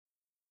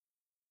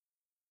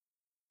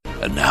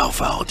And now,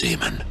 foul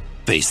demon,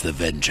 face the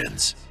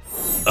vengeance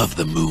of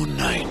the Moon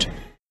Knight.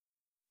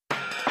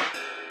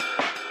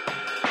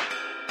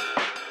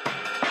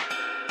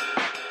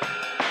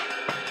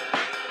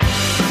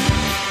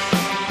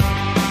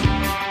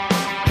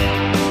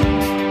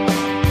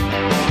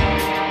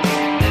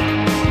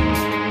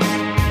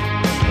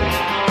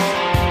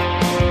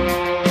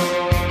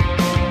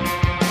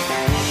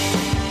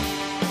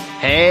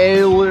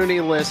 Hey,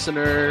 loony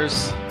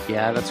listeners.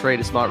 Yeah, that's right.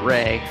 It's not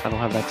Ray. I don't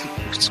have that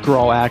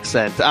scrawl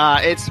accent.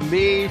 It's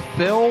me,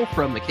 Phil,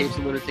 from the Capes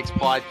and Lunatics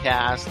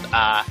podcast.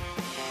 A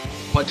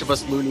bunch of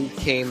us loony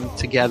came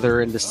together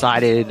and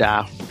decided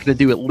we're going to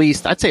do at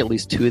least 2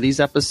 of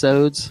these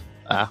episodes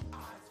that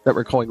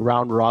we're calling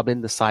Round Robin,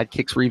 the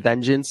Sidekicks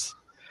Revengeance.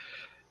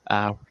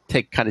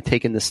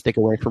 Taking the stick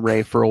away from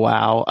Ray for a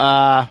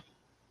while.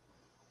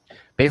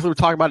 Basically, we're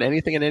talking about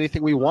anything and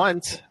anything we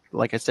want.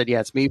 Like I said, yeah,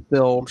 it's me,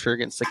 Phil. I'm sure you're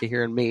getting sick of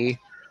hearing me.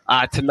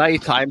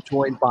 Tonight, I'm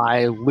joined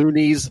by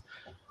Loonies,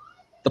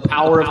 the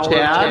Power of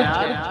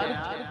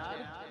Chad,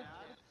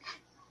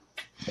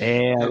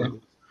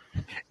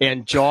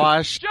 and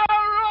Josh.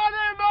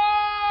 Geronimo!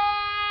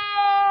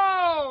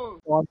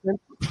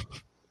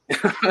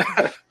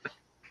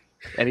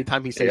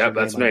 Anytime he says, "Yeah,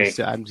 that's me,"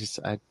 I'm just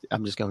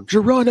going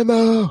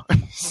Geronimo.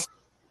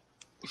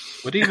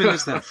 What even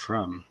is that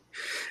from?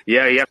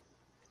 Yeah.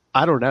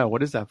 I don't know.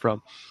 What is that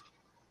from?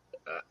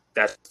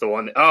 That's the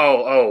one.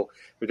 Oh,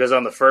 because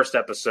on the first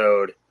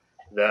episode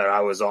that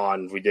I was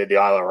on, we did the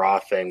Isla Raw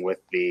thing with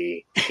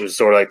it was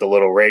sort of like the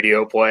little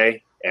radio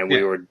play, and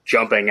we were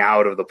jumping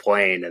out of the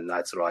plane, and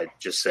that's what I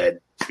just said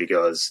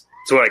because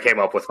it's what I came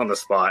up with on the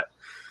spot.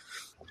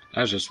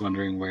 I was just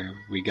wondering where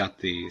we got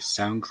the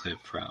sound clip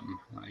from.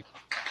 Like,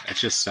 it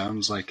just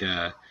sounds like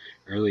a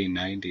early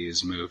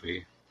 90s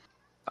movie.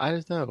 I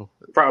don't know.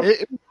 Probably.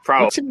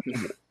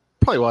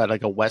 Probably what,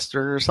 like a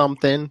Western or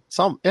something?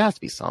 It has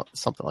to be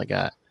something like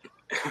that.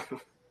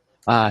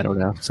 I don't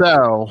know.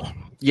 So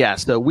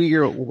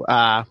we're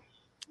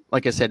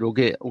like I said, we'll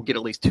get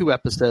at least 2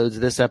 episodes.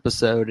 This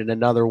episode and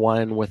another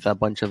one with a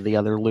bunch of the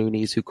other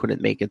loonies who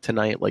couldn't make it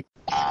tonight, like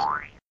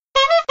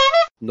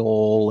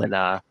Noel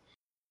and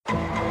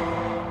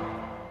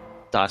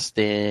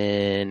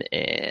Dustin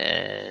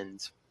and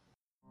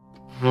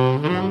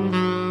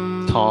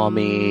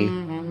Tommy.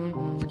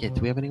 Forget,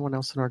 do we have anyone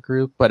else in our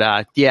group?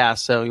 But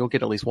so you'll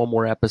get at least one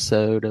more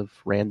episode of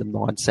random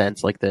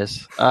nonsense like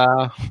this.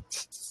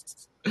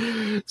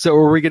 So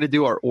are we going to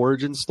do our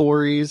origin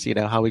stories? You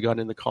know, how we got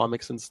into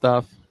comics and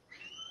stuff?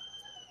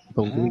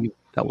 That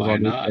was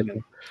on not?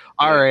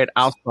 All right,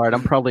 I'll start.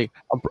 I'm probably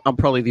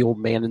the old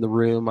man in the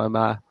room.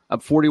 I'm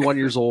 41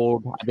 years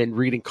old. I've been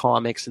reading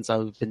comics since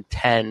I've been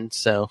 10.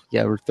 So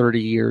yeah, we're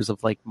 30 years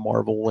of like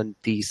Marvel and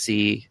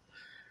DC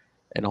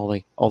and all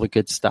the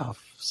good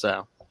stuff.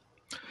 So,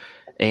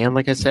 and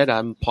like I said,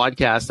 I'm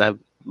podcast. I have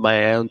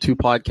my own 2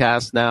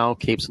 podcasts now,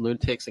 Capes and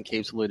Lunatics and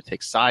Capes and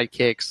Lunatics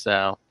Sidekicks.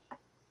 So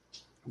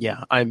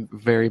yeah, I'm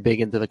very big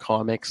into the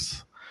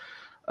comics.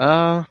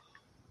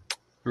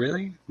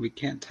 Really? We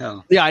can't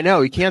tell. Yeah, I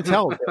know. You can't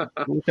tell.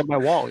 Look at my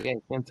wall. Yeah,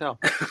 you can't tell.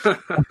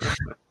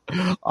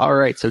 All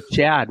right. So,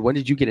 Chad, when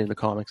did you get into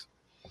comics?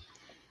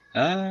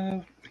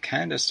 Kind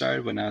of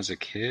started when I was a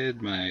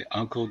kid. My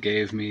uncle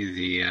gave me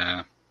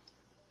the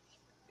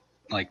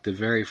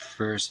very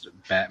first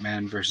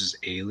Batman versus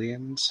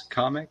Aliens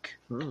comic.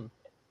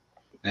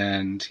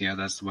 And,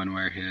 that's the one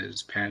where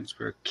his parents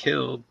were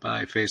killed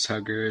by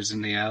facehuggers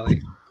in the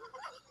alley.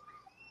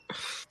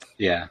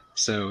 Yeah,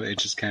 so it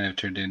just kind of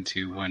turned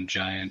into one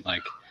giant,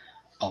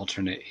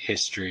 alternate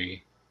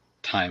history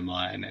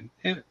timeline. And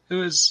it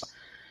was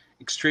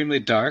extremely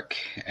dark,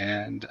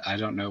 and I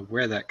don't know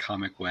where that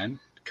comic went.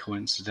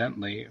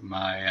 Coincidentally,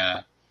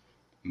 my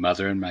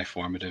mother in my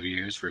formative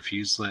years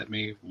refused to let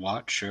me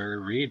watch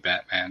or read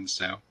Batman,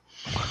 so...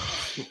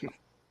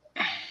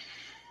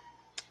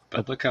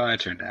 But look how I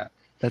turned out.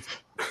 That's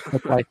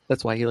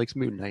why he likes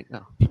Moon Knight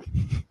now.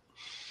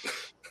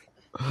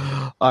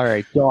 All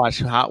right,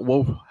 Josh,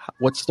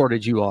 what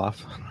started you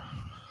off?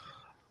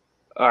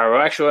 All right, well,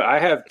 actually, I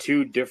have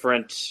 2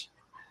 different...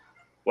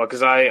 Well,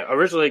 because I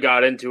originally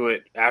got into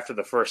it after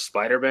the first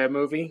Spider-Man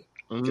movie,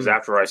 because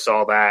after I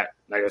saw that,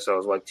 I guess it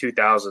was like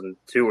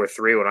 2002 or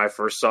 3 when I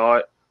first saw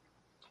it,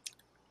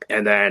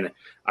 and then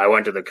I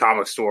went to the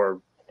comic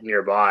store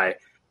nearby,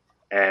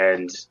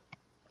 and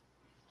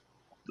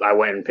I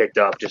went and picked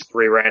up just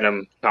 3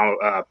 random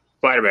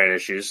Spider-Man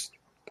issues,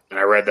 and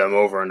I read them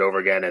over and over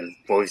again, and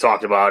we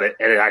talked about it,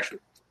 and it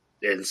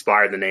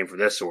inspired the name for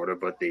this sort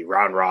of, but the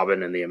Round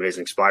Robin and the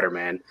Amazing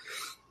Spider-Man.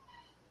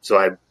 So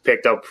I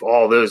picked up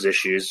all those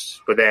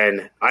issues, but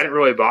then I didn't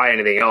really buy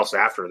anything else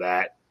after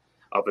that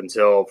up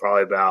until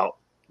I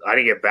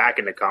didn't get back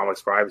into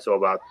comics probably until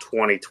about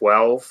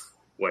 2012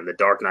 when The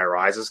Dark Knight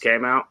Rises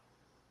came out.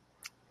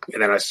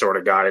 And then I sort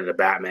of got into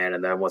Batman,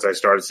 and then once I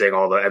started seeing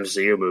all the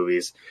MCU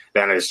movies,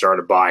 then I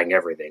started buying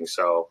everything.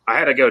 So I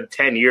had to go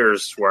 10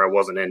 years where I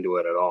wasn't into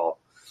it at all.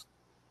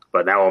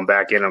 But now I'm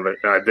back in.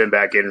 I've been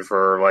back in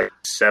for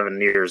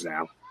 7 years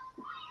now.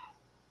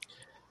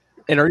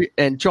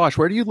 And Josh,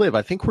 where do you live?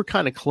 I think we're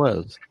kind of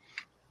close.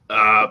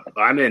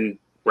 I'm in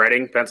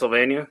Reading,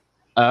 Pennsylvania.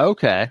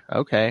 Okay.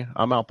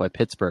 I'm out by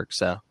Pittsburgh,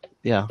 so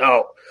yeah.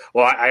 Oh,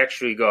 well, I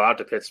actually go out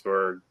to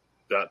Pittsburgh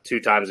 2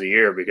 times a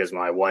year because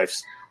my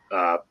wife's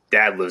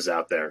dad lives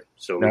out there.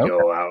 So we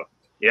go out.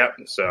 Yep.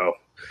 So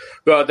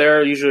go out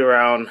there usually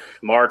around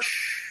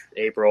March,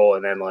 April,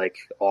 and then like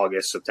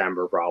August,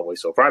 September probably.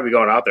 So probably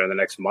going out there in the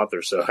next month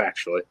or so,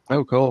 actually.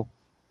 Oh, cool.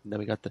 And then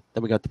we got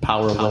the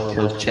power of West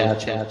Coast chat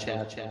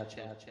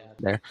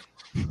there.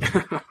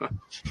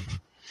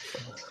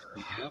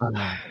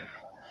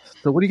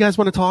 So what do you guys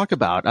want to talk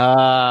about?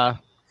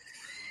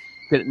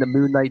 Get in the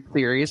Moon Knight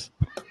theories.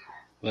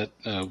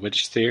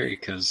 Which theory?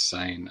 Because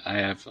I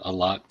have a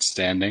lot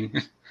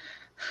standing.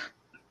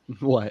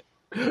 What?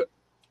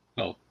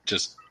 Well,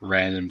 just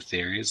random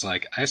theories.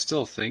 Like, I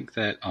still think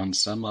that on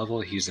some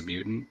level he's a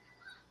mutant.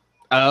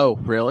 Oh,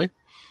 really?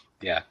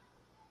 Yeah.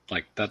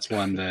 Like, that's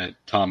one that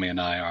Tommy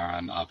and I are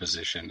on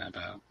opposition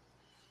about.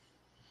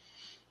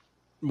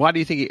 Why do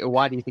you think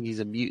he's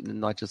a mutant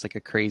and not just like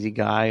a crazy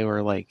guy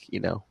or like,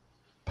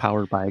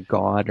 powered by a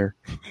god or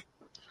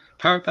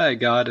Powered by a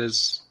god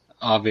is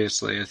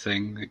obviously a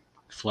thing that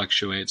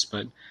fluctuates,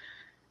 but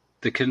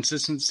the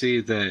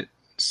consistency that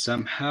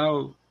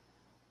somehow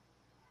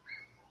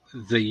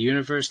the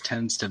universe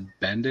tends to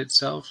bend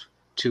itself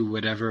to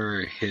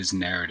whatever his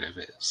narrative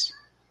is.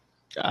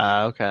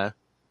 Okay.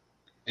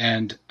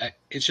 And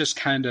it's just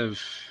kind of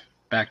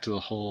back to the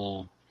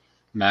whole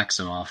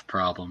Maximoff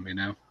problem,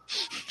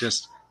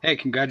 Just, hey,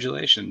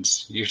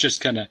 congratulations. You're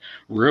just going to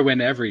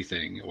ruin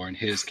everything, or in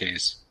his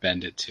case,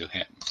 bend it to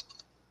him.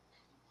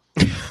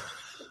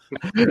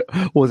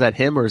 Was that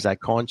him or is that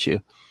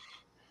Khonshu?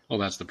 Well,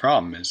 that's the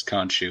problem, is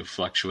Khonshu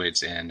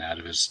fluctuates in and out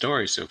of his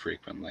story so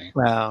frequently.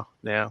 Wow,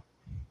 yeah.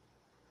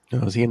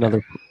 Oh, is he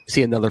another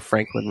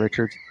Franklin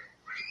Richards?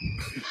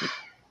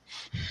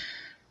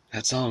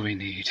 That's all we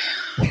need.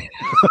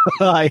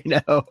 I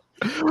know.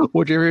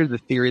 Would you ever hear the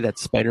theory that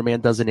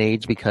Spider-Man doesn't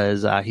age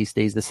because he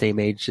stays the same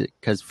age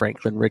because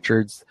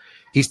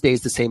he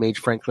stays the same age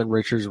Franklin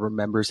Richards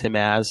remembers him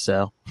as,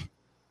 so.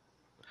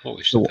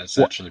 Holy shit, that's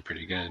actually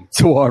pretty good.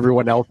 So while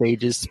everyone else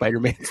ages,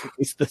 Spider-Man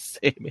stays the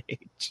same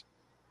age.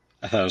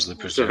 I thought it was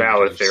the It's a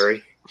valid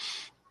theory.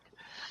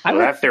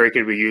 That theory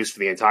could be used for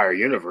the entire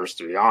universe,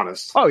 to be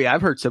honest. Oh, yeah,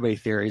 I've heard so many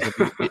theories.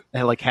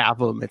 And like half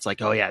of them, it's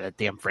like, oh, yeah, that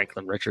damn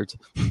Franklin Richards.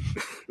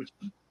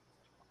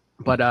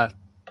 But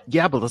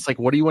it's like,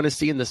 what do you want to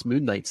see in this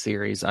Moon Knight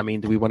series? I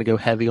mean, do we want to go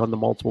heavy on the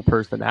multiple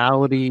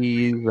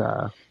personalities?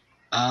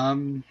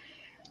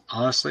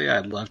 Honestly,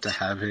 I'd love to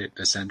have it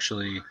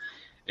essentially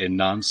in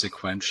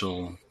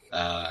non-sequential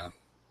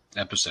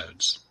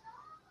episodes.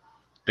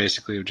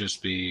 Basically, it would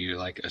just be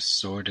like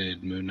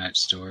assorted Moon Knight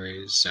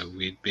stories, so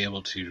we'd be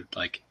able to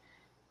like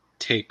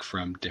take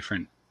from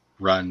different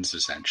runs,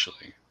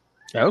 essentially.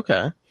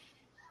 Okay.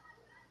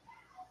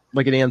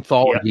 Like an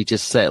anthology,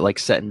 just set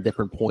in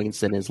different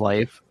points in his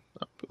life.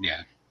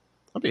 Yeah,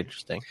 that'd be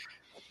interesting.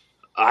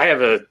 I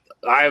have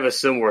a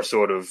similar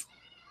sort of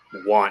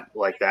want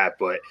like that,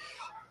 but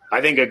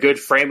I think a good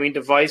framing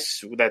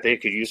device that they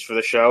could use for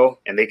the show,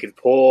 and they could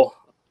pull.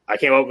 I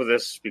came up with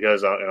this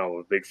because I'm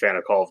a big fan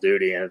of Call of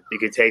Duty, and you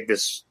could take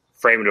this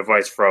framing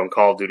device from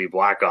Call of Duty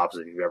Black Ops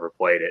if you've ever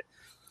played it,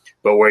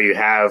 but where you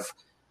have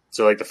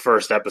like the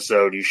first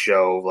episode, you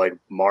show like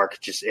Mark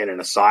just in an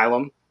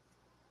asylum,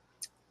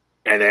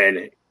 and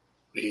then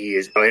he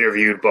is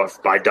interviewed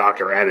by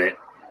Dr. Emmett,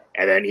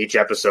 and then each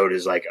episode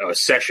is like a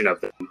session of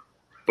them,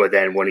 but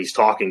then when he's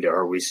talking to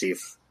her, we see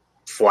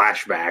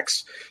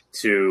flashbacks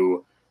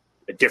to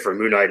different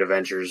Moon Knight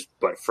adventures,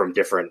 but from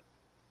different,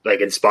 like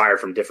inspired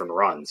from different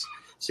runs.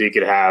 So you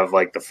could have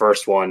like the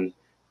first one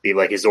be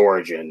like his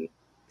origin,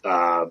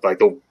 like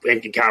the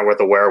encounter with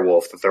the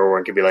werewolf. The third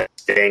one could be like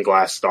Stained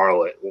Glass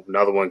Starlet.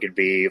 Another one could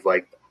be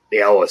like the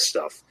Ellis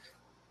stuff.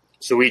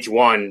 So each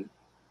one,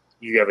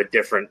 you have a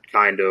different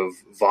kind of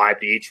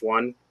vibe to each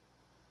one,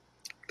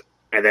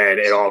 and then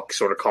it all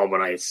sort of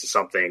culminates to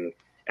something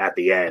at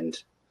the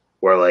end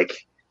where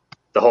like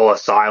the whole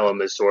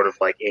asylum is sort of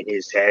like in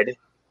his head,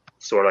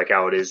 sort of like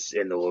how it is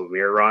in the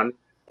Lemire run,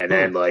 and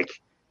then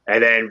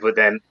but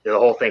then the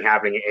whole thing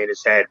happening in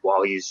his head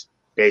while he's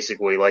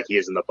basically like he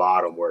is in the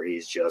bottom, where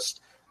he's just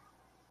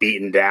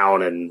beaten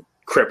down and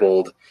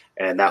crippled,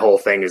 and that whole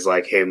thing is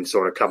like him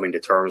sort of coming to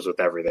terms with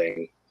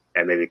everything,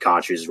 and maybe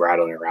Khonshu's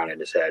rattling around in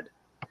his head.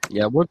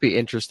 Yeah, it would be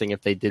interesting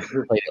if they did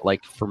play it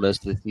like for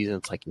most of the season.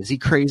 It's like, is he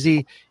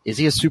crazy? Is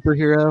he a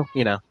superhero?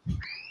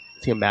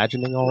 Is he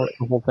imagining the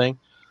whole thing?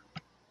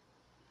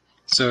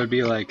 So it'd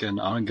be like an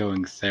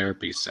ongoing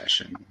therapy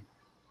session,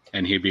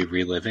 and he'd be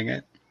reliving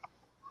it?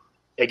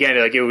 Again,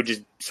 like it would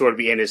just sort of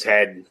be in his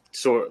head,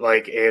 sort of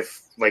like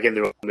if, like in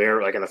the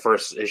Lemire, like in the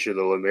first issue of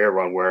the Lemire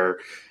run, where,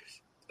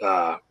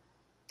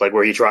 like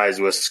where he tries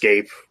to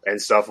escape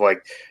and stuff,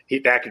 like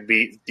that could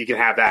be, you can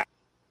have that,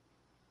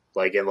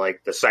 like in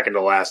like the second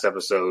to last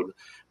episode,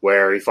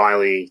 where he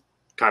finally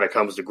kind of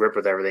comes to grip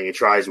with everything. He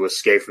tries to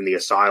escape from the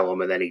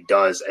asylum, and then he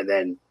does, and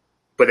then,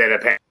 but then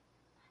apparently,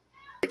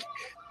 like,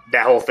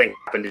 that whole thing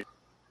happened.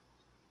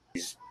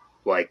 He's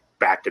like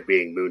back to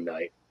being Moon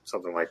Knight,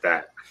 something like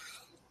that.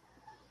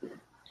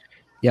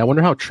 Yeah, I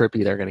wonder how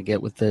trippy they're going to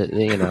get with with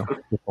the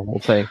whole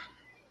thing.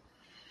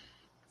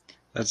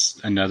 That's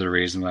another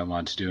reason why I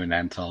want to do an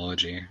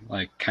anthology.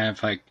 Like, kind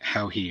of like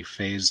how he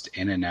phased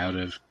in and out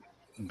of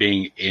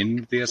being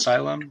in the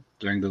asylum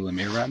during the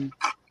Lemire run.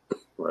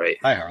 Right.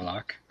 Hi,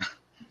 Harlock.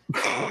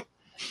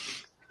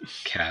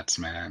 Cats,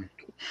 man.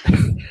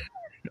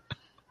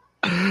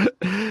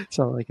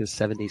 Sound like his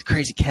 70s.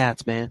 Crazy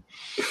cats, man.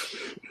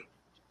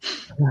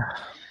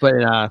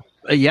 But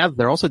yeah,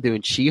 they're also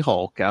doing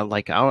She-Hulk. I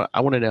want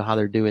to know how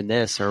they're doing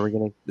this. Is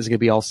it gonna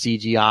be all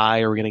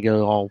CGI, or are we gonna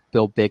go all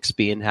Bill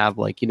Bixby and have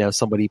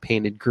somebody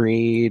painted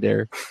green?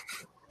 Or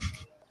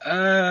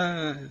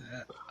I'm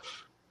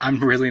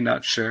really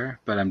not sure,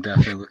 but I'm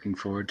definitely looking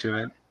forward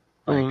to it.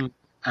 I don't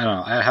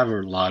know. I have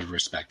a lot of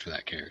respect for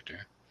that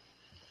character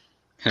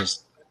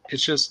because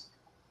it's just,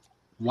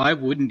 why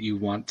wouldn't you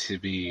want to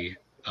be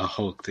a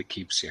Hulk that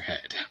keeps your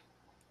head?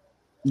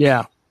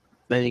 Yeah.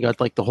 Then you got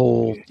the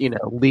whole,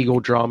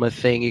 legal drama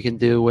thing you can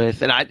do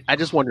with, and I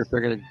just wonder if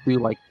they're gonna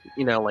do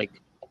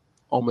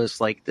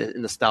almost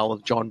in the style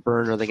of John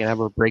Byrne. Are they gonna have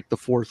her break the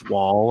fourth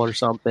wall or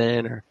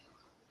something? Or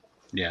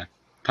yeah,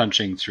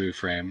 punching through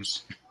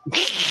frames,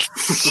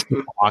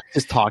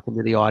 just talking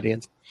to the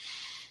audience.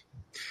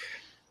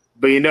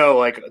 But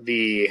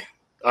the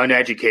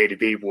uneducated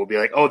people will be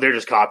like, "Oh, they're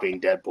just copying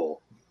Deadpool."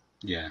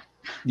 Yeah.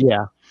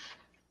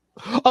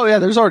 Oh yeah,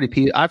 there's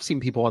already I've seen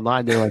people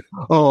online. They're like,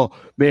 "Oh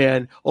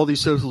man, all these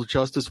social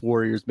justice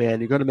warriors,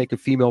 man, you're going to make a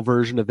female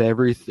version of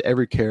every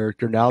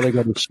character. Now they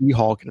got a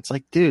She-Hulk," and it's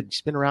like, dude,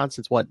 she's been around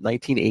since what,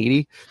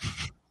 1980?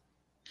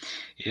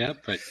 Yeah,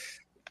 but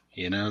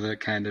the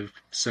kind of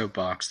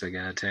soapbox they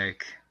gotta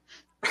take.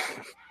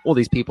 Well,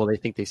 these people, they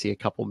think they see a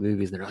couple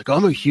movies and they're like,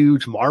 "I'm a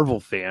huge Marvel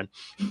fan."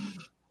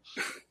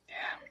 Yeah,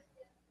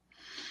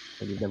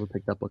 and you've never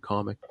picked up a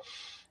comic.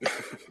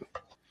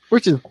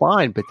 Which is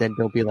fine, but then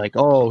they'll be like,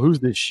 "Oh, who's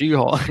this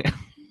She-Hulk?"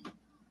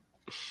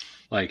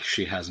 Like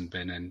she hasn't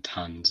been in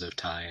tons of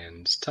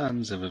tie-ins,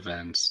 tons of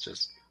events,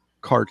 just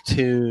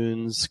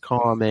cartoons,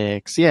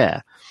 comics,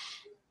 yeah,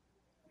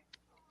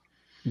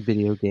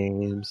 video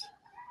games.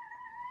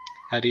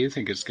 How do you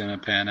think it's gonna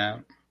pan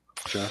out,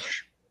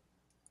 Josh?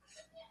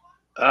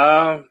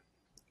 I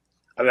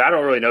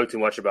don't really know too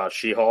much about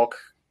She-Hulk,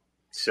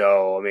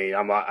 so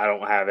I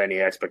don't have any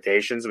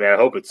expectations. I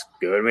hope it's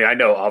good. I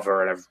know of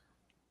her, and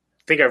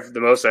the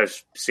most I've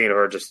seen of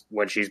her just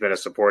when she's been a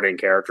supporting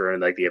character in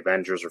the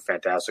Avengers or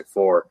Fantastic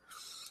Four.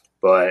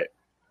 But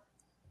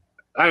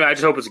I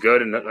just hope it's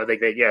good, and I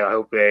think I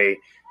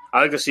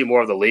like to see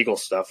more of the legal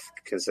stuff,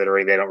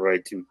 considering they don't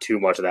really do too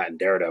much of that in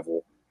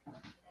Daredevil.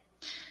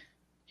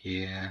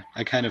 Yeah,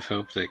 I kind of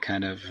hope that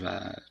kind of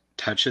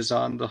touches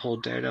on the whole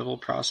Daredevil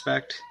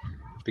prospect,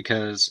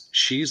 because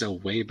she's a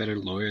way better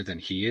lawyer than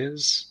he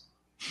is,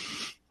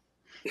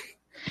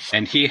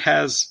 and he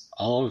has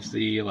all of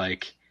the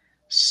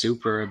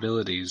super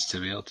abilities to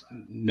be able to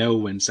know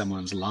when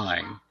someone's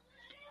lying,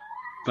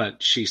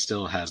 but she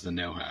still has the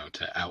know-how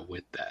to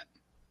outwit that.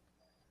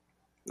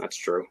 That's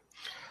true.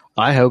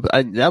 I hope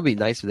that'd be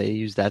nice if they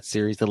use that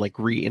series to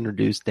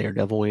reintroduce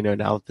Daredevil.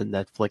 Now that the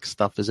Netflix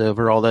stuff is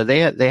over, although they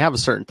have a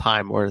certain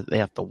time where they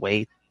have to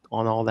wait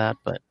on all that.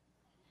 But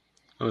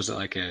was it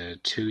a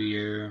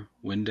 2-year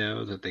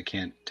window that they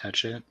can't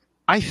touch it?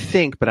 I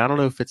think, but I don't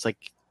know if it's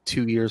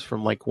 2 years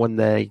from when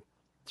they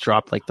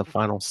dropped the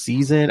final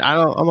season.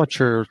 I'm not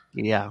sure.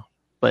 Yeah,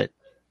 but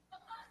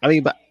by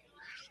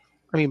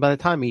the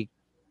time we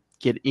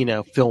get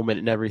film it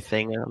and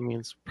everything,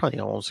 it's probably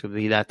almost gonna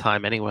be that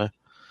time anyway.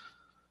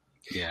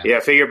 Yeah. I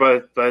figure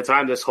by the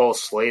time this whole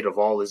slate of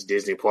all this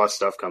Disney Plus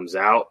stuff comes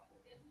out,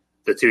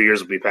 the 2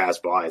 years will be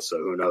passed by. So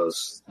who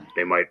knows?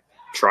 They might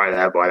try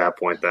that by that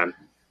point then.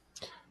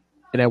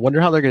 And I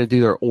wonder how they're going to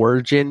do their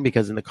origin,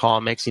 because in the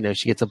comics, she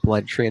gets a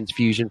blood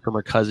transfusion from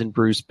her cousin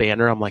Bruce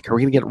Banner. I'm like, are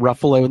we going to get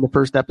Ruffalo in the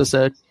first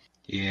episode?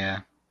 Yeah.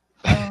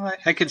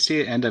 I could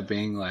see it end up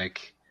being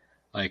like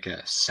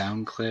a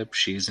sound clip.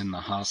 She's in the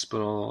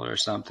hospital or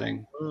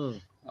something.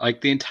 The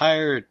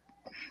entire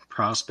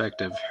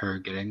prospect of her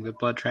getting the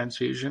blood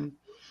transfusion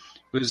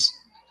was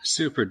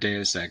super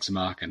Deus Ex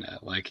Machina.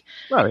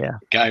 Oh yeah,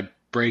 guy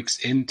breaks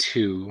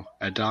into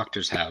a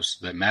doctor's house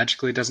that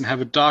magically doesn't have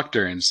a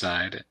doctor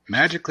inside. It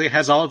magically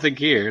has all of the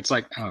gear. It's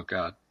like, oh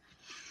god.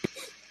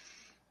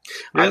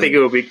 Really? I think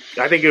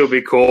it would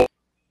be cool.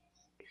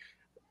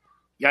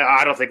 Yeah,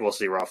 I don't think we'll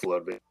see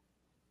Ruffalo,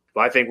 but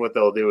I think what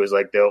they'll do is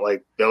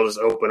they'll just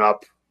open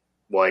up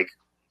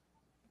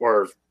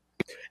or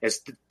it's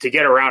to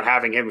get around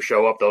having him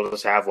show up. They'll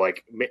just have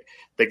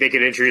they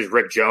could introduce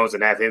Rick Jones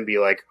and have him be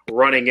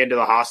running into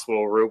the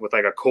hospital room with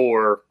a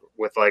cooler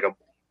with a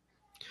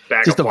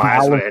bag just of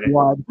plasma in it.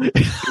 Blood.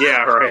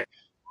 Yeah, right.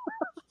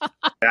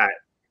 That,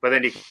 but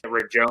then you get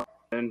Rick Jones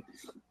in,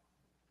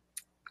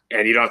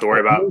 and you don't have to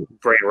worry about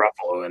bringing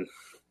Ruffalo in.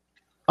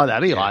 Oh,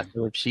 that'd be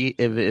awesome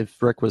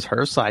if Rick was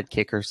her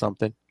sidekick or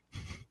something.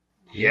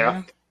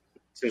 Yeah,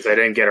 since I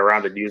didn't get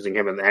around to using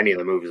him in any of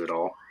the movies at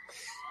all.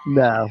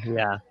 No,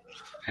 yeah.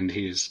 And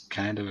he's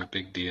kind of a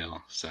big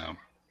deal, so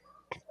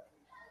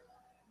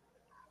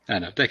I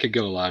don't know. They could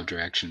go a lot of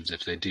directions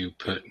if they do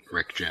put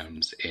Rick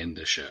Jones in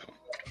the show.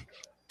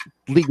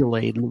 Legal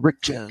Aid,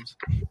 Rick Jones.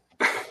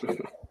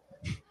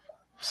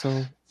 So,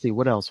 let's see,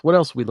 what else? What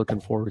else are we looking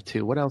forward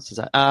to? What else is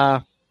that?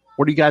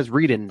 What are you guys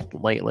reading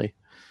lately,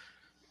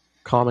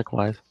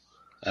 comic-wise?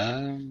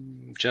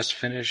 Just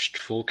finished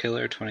Fool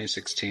Killer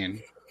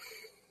 2016.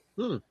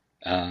 That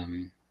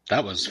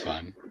was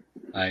fun.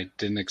 I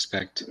didn't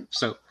expect...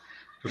 So,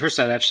 the first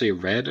I'd actually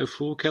read a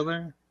Fool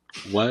Killer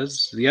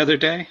was the other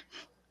day.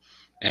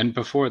 And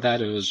before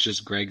that, it was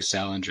just Greg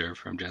Salinger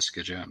from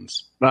Jessica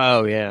Jones.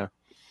 Oh, yeah.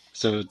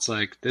 So it's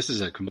like, this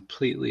is a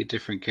completely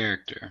different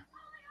character.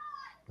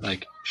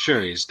 Like,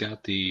 sure, he's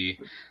got the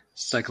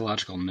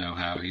psychological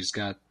know-how. He's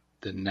got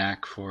the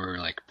knack for,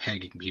 like,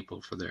 pegging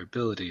people for their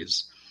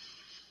abilities.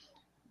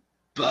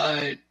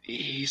 But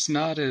he's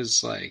not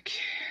as, like,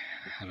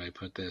 how do I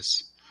put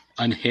this?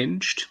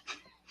 Unhinged.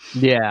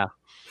 Yeah.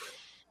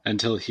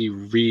 Until he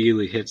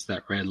really hits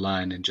that red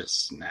line and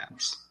just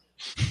snaps.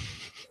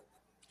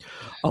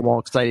 I'm all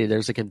excited.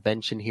 There's a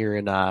convention here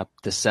in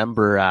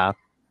December.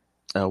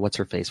 What's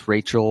her face?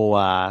 Rachel,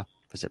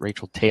 was it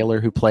Rachel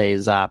Taylor who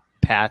plays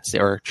Pat's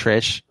or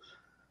Trish?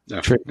 Oh,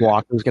 Trish yeah.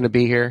 Walker's going to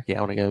be here. Yeah,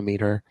 I want to go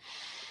meet her.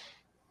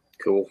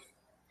 Cool.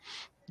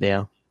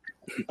 Yeah.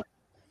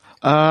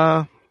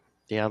 Yeah,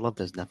 I love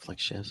those Netflix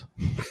shows.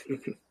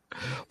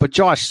 But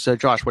Josh,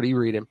 what are you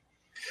reading?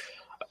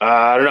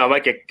 I don't know. I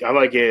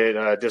might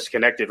get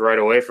disconnected right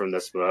away from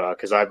this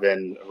because I've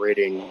been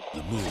reading.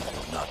 The moon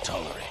will not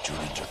tolerate your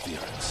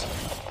interference.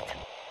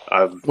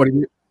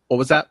 What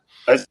was that?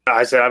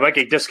 I said I might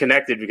get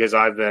disconnected because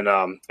I've been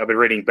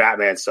reading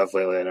Batman stuff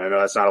lately, and I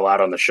know that's not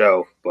allowed on the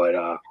show, but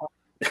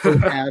Who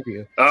have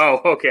you?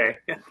 oh, okay.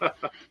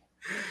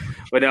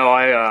 But no,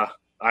 I'm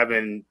about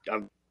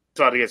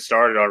to get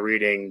started on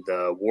reading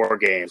the War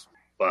Games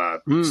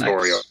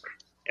story, Nice.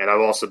 and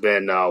I've also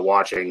been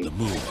watching The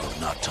moon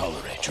will not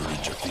tolerate your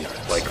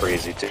interference. like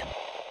crazy too.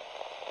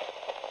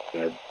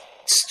 I'm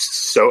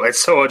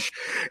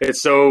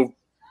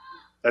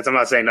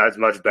not saying that's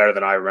much better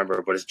than I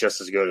remember, but it's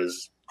just as good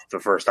as the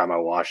first time I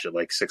watched it,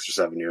 like 6 or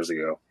 7 years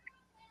ago.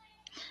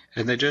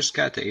 And they just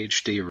got the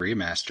HD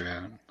remaster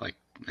out. Like,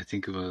 I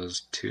think it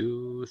was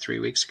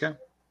 2-3 weeks ago.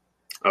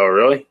 Oh,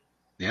 really?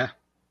 Yeah.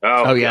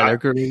 Oh yeah, they're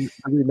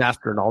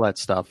remastering all that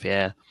stuff.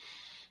 Yeah.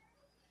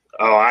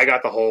 Oh, I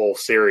got the whole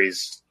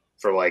series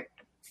for like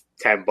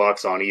 $10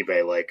 on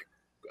eBay,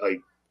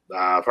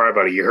 probably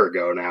about a year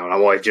ago now, and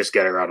I'm only just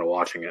getting around to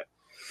watching it.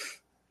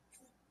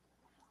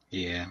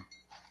 Yeah.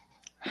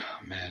 Oh,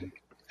 man.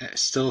 I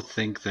still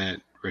think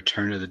that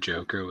Return of the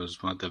Joker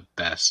was one of the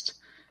best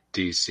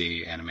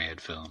DC animated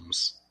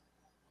films.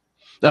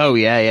 Oh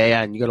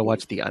yeah. And you got to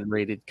watch the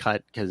unrated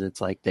cut because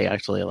it's like they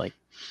actually like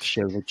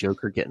show the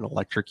Joker getting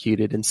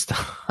electrocuted and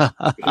stuff.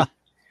 Yeah.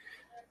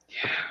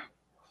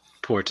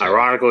 Poor Tim.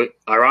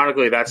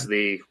 Ironically, that's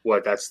the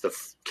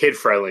kid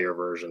friendlier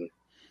version.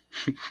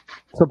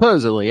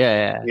 Supposedly,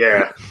 yeah.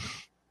 Yeah.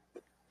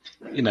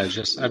 You know,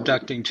 just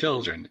abducting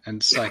children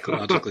and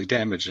psychologically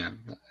damaging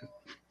them.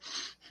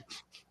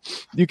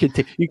 You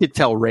could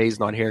tell Ray's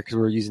not here because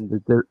we're using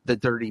the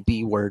dirty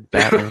B word,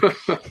 Batman.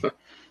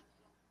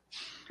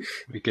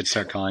 We could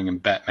start calling him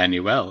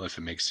Batmanuel if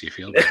it makes you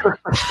feel better.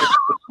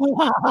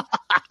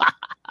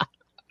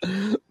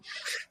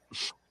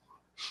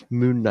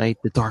 Moon Knight,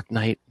 the Dark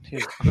Knight.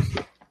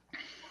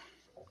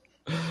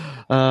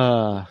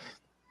 And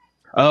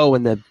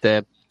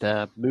the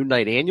Moon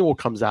Knight annual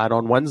comes out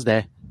on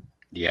Wednesday.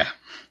 Yeah.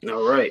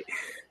 All right.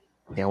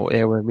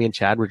 Yeah, me and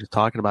Chad were just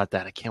talking about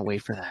that. I can't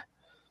wait for that.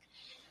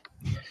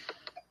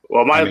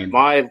 Well,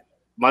 my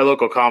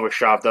local comic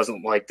shop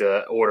doesn't like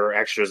to order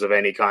extras of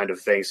any kind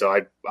of thing, so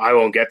I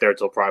won't get there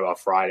until probably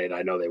about Friday, and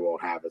I know they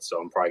won't have it, so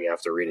I'm probably gonna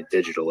have to read it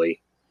digitally,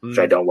 which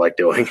I don't like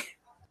doing.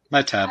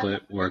 My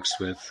tablet works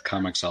with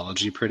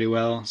Comixology pretty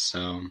well,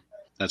 so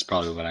that's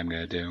probably what I'm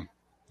going to do.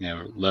 You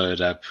know, load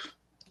it up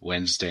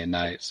Wednesday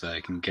night so I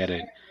can get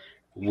it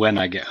when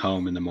I get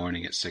home in the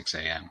morning at 6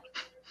 a.m.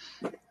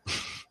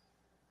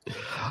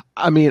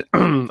 I mean,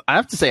 I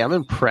have to say I'm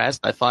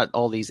impressed. I thought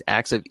all these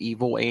Acts of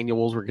Evil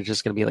annuals were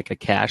just going to be like a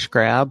cash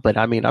grab, but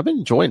I mean, I've been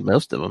enjoying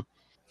most of them.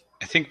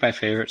 I think my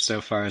favorite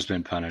so far has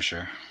been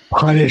Punisher.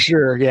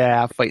 Punisher,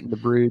 yeah, fighting the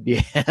Brood,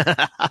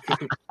 yeah.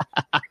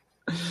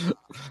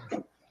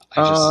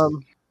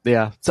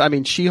 Yeah. So I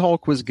mean,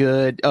 She-Hulk was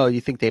good. Oh,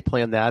 you think they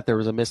planned that? There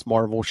was a Miss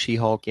Marvel,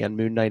 She-Hulk, and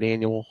Moon Knight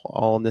annual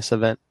all in this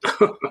event.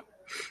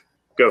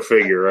 Go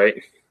figure, right?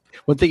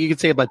 One thing you can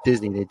say about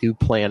Disney, they do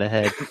plan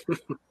ahead.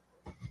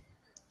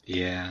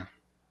 Yeah,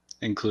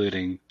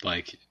 including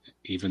like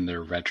even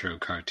their retro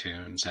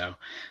cartoons, how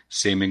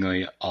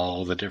seemingly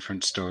all the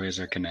different stories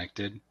are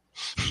connected.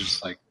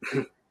 Just like,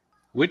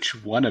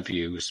 which one of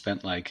you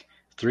spent like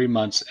 3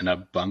 months in a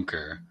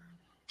bunker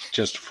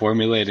just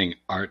formulating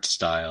art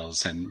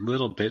styles and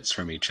little bits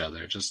from each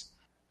other? Just,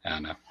 I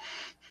don't know.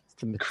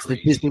 It's the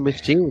Disney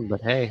machine,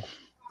 but hey,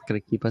 it's going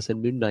to keep us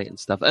in Moon Knight and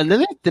stuff. And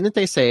then didn't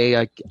they say,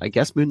 I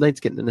guess Moon Knight's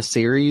getting in the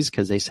series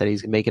because they said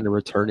he's making a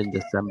return in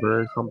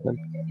December or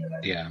something?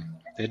 Yeah,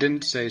 they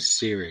didn't say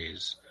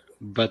series,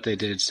 but they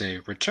did say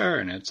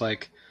return. It's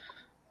like,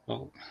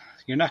 well,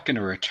 you're not going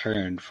to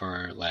return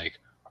for like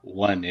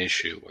one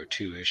issue or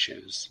two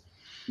issues.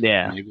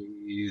 Yeah.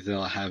 Maybe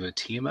they'll have a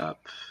team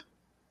up,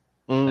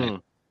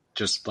 Mm.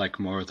 just like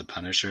more of the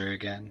Punisher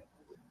again.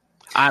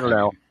 I don't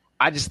know.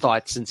 I just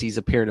thought since he's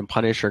appearing in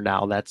Punisher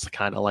now, that's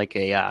kind of like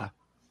a,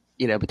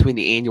 between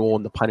the annual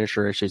and the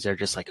Punisher issues, they're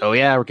just like, oh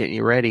yeah, we're getting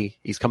you ready.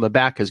 He's coming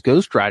back because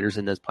Ghost Rider's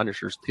in those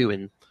Punishers too,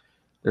 and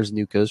there's a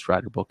new Ghost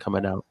Rider book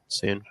coming out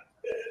soon.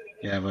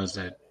 Yeah, was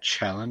it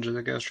Challenge of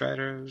the Ghost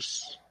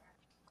Riders?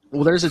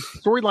 Well, there's a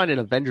storyline in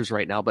Avengers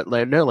right now, but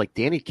no, like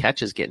Danny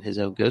Ketch is getting his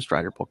own Ghost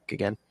Rider book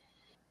again.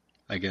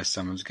 I guess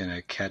someone's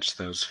gonna catch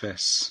those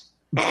fists.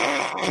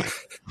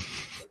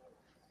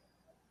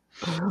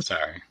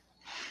 Sorry.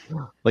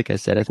 Like I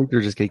said, I think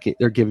they're just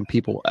they're giving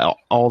people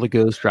all the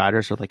Ghost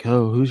Riders. They're like,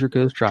 oh, who's your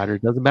Ghost Rider?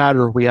 Doesn't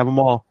matter. We have them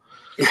all.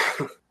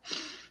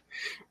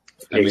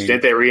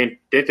 Didn't they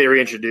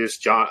reintroduce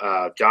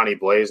Johnny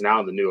Blaze now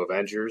in the new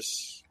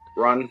Avengers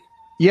run?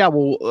 Yeah,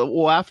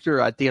 well,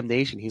 after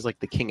Damnation, he's like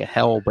the king of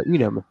hell, but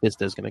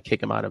Mephisto's going to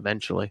kick him out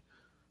eventually.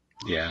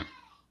 Yeah,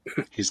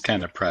 he's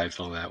kind of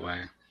prideful that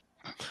way.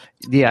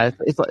 Yeah,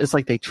 it's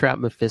like they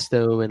trapped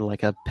Mephisto in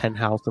like a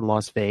penthouse in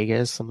Las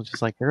Vegas. I'm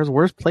just like, there's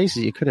worse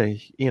places you could have,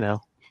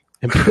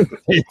 improved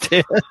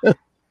it.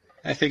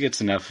 I think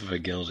it's enough of a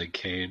gilded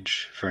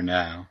cage for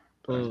now.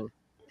 Oh,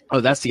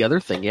 that's the other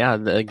thing. Yeah,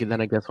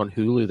 then I guess on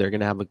Hulu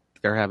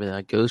they're having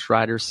a Ghost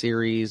Rider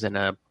series and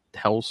a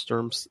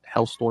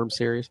Hellstorm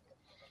series.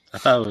 I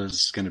thought it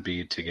was going to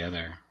be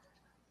together.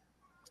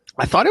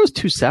 I thought it was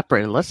two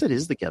separate, unless it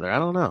is together. I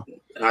don't know.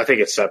 I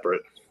think it's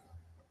separate.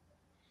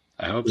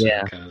 I hope so,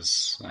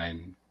 because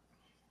I'm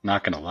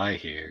not going to lie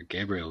here.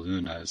 Gabriel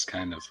Luna is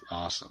kind of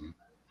awesome.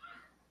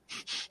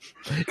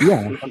 Yeah,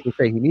 I have to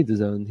say he needs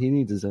his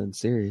own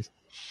series.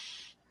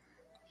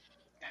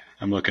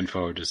 I'm looking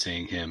forward to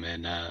seeing him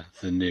in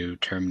the new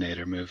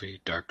Terminator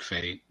movie, Dark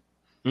Fate.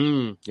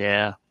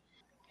 Yeah.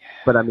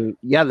 But I mean,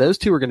 yeah, those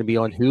two are going to be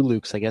on Hulu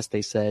because I guess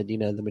they said,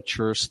 the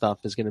mature stuff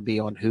is going to be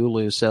on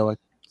Hulu. So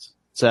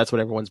that's what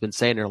everyone's been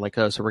saying. They're like,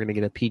 oh, so we're going to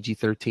get a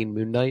PG-13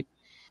 Moon Knight.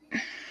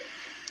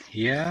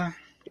 Yeah,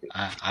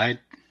 I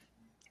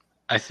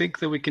think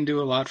that we can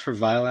do a lot for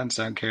violence.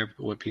 I don't care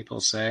what people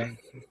say.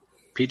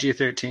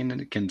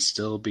 PG-13 can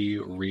still be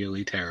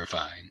really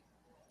terrifying.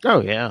 Oh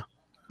yeah,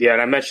 yeah.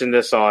 And I mentioned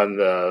this on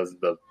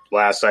the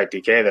last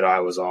ITK that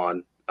I was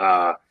on.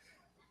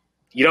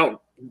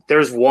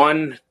 There's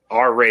one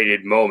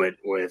R-rated moment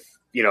with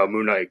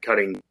Moon Knight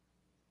cutting.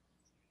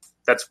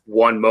 That's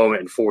one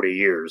moment in 40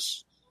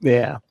 years.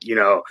 Yeah.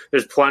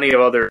 There's plenty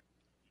of other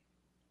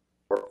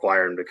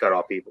require him to cut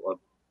off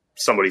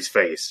somebody's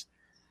face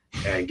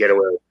and get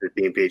away with it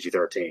being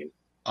PG-13.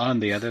 On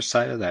the other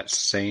side of that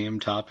same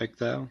topic,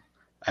 though,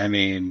 I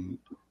mean,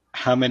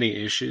 how many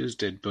issues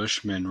did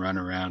Bushman run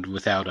around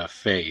without a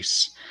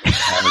face?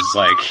 As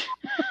like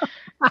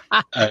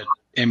an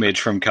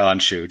image from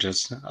Khonshu.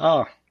 Just,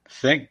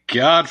 thank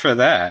God for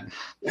that.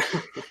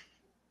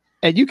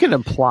 And you can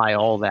imply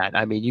all that.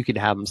 I mean, you could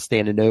have him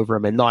standing over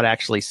him and not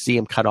actually see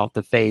him cut off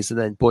the face, and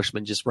then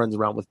Bushman just runs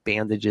around with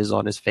bandages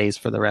on his face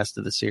for the rest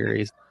of the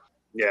series.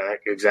 Yeah,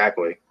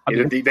 exactly. I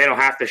mean, they don't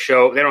have to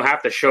show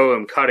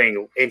him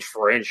cutting inch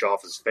for inch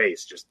off his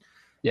face. Just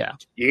yeah,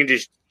 you can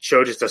just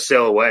show just a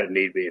silhouette if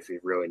need be, if you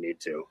really need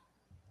to.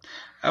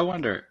 I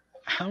wonder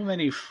how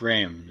many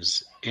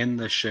frames in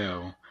the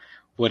show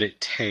would it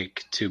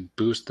take to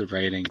boost the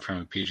rating from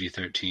a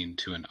PG-13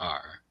 to an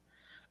R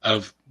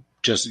of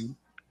just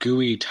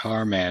gooey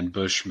Tarman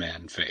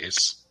Bushman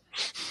face?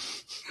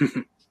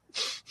 I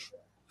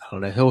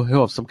don't know.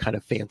 He'll have some kind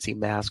of fancy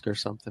mask or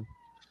something.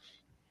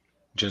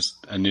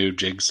 Just a new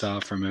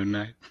Jigsaw for Moon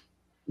Knight?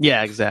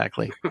 Yeah,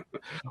 exactly.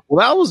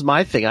 Well, that was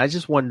my thing. I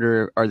just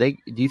wonder, do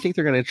you think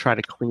they're going to try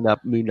to clean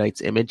up Moon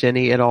Knight's image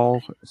any at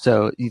all?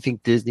 So you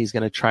think Disney's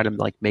going to try to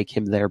like make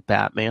him their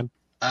Batman?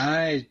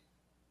 I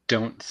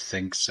don't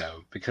think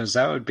so, because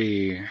that would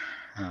be,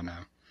 I don't know.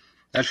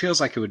 That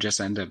feels like it would just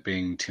end up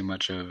being too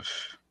much of,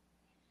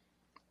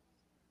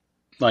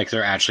 like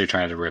they're actually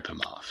trying to rip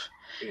him off.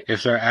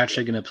 If they're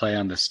actually going to play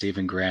on the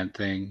Stephen Grant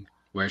thing,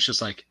 where it's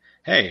just like,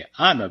 hey,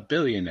 I'm a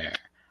billionaire,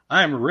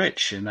 I'm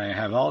rich, and I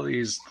have all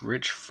these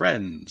rich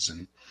friends,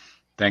 and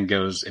then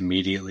goes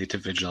immediately to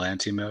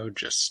vigilante mode,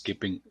 just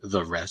skipping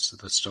the rest of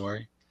the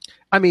story.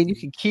 I mean, you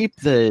can keep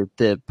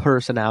the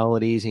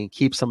personalities and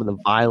keep some of the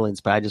violence,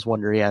 but I just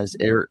wonder, is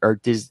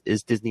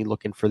Disney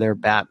looking for their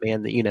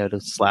Batman that, to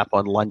slap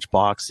on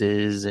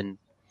lunchboxes and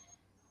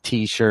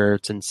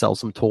T-shirts and sell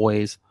some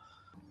toys?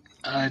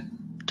 I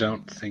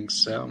don't think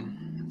so.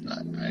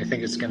 I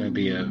think it's going to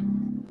be a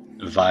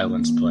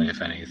violence play,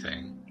 if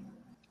anything.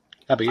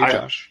 How about you,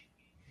 Josh?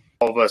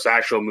 All of us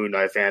actual Moon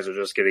Knight fans are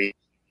just going to eat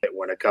it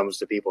when it comes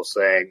to people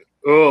saying,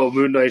 oh,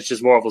 Moon Knight's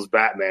just Marvel's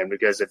Batman,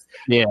 because if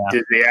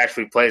Disney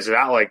actually plays it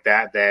out like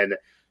that, then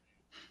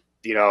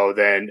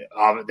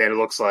it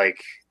looks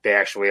like they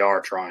actually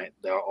are trying.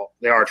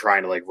 They are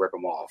trying to like rip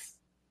him off.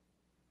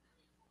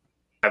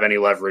 Have any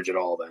leverage at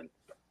all then?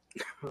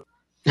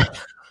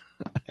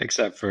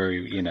 Except for,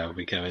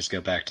 we can always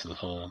go back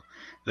to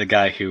the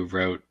guy who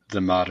wrote the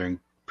modern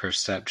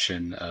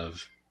perception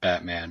of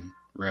Batman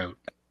wrote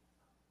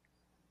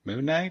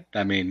Moon Knight?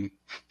 I mean,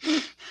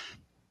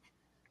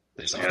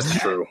 that's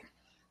true.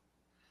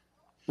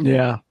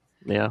 Yeah.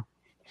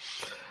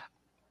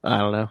 I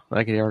don't know.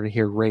 I can already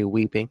hear Ray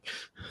weeping.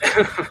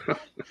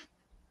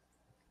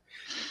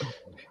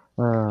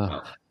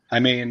 I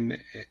mean,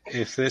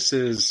 if this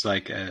is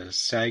like a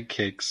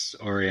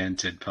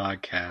sidekicks-oriented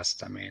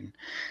podcast, I mean,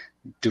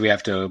 do we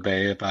have to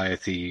obey by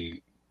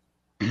the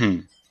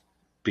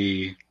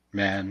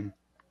B-man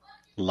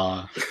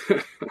law?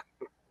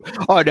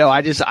 Oh no,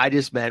 I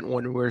just meant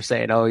when we were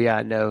saying, oh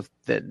yeah, no,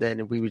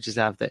 then we would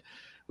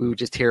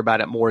just hear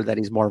about it more that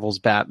he's Marvel's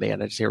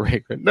Batman. I just hear Ray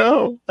go,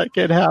 no, that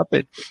can't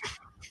happen.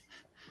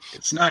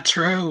 It's not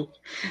true.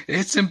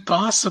 It's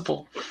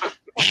impossible.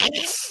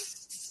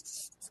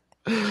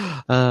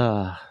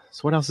 So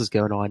what else is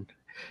going on?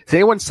 Is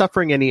anyone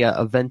suffering any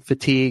event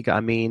fatigue? I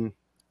mean,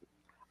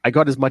 I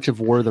got as much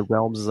of War of the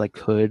Realms as I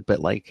could, but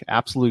like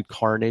Absolute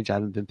Carnage, I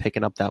haven't been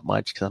picking up that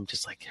much because I'm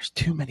just like, there's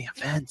too many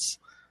events.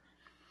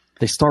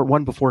 They start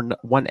one before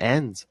one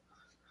ends.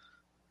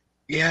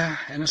 Yeah,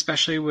 and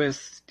especially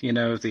with,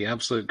 the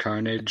Absolute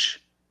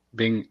Carnage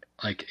being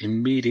like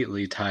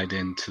immediately tied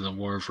into the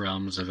War of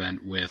Realms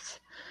event with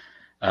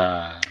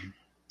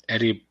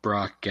Eddie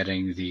Brock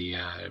getting the,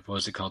 what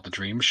was it called? The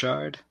Dream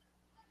Shard?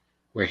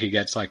 Where he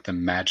gets like the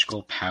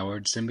magical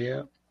powered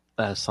symbiote?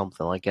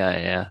 Something like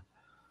that, yeah.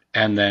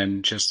 And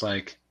then just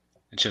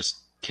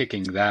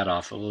kicking that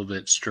off a little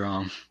bit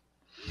strong.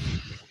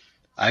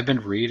 I've been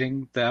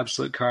reading the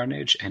Absolute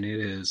Carnage, and it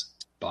is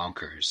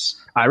bonkers.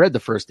 I read the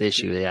first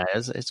issue. Yeah,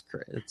 it's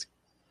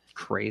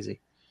crazy.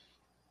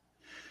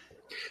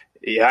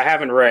 Yeah, I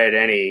haven't read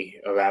any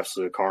of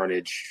Absolute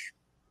Carnage,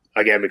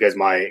 again, because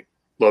my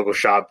local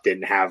shop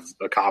didn't have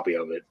a copy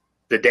of it.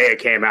 The day it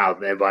came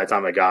out, and by the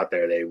time I got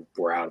there, they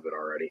were out of it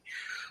already.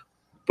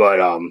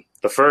 But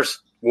the first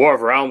War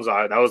of Realms,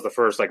 that was the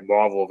first like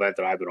Marvel event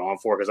that I've been on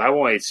for, because I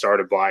only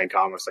started buying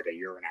comics like a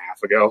year and a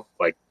half ago,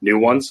 like new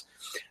ones.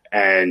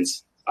 And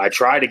I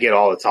tried to get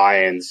all the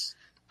tie-ins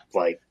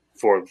like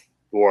for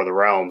War of the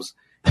Realms.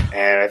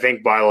 And I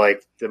think by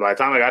the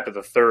time I got to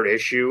the third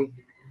issue,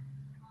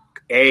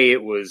 A,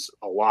 it was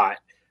a lot,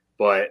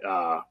 but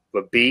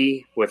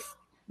B, when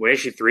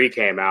issue 3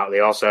 came out,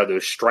 they also had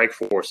those Strike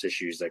Force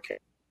issues that came.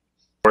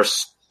 Or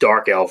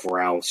Dark Elf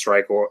Realm,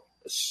 Strike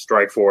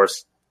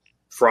Force,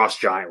 Frost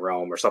Giant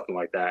Realm, or something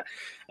like that.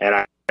 And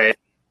I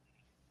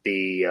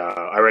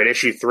read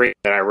issue 3,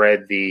 and I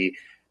read the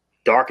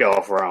Dark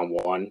Elf Realm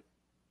one,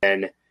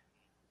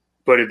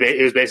 but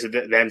it was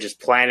basically them just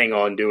planning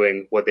on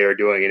doing what they were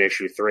doing in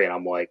issue 3, and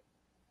I'm like,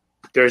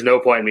 there's no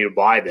point in me to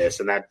buy this,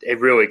 and that it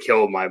really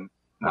killed my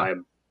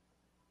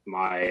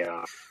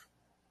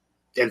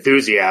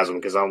enthusiasm,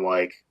 because I'm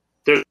like,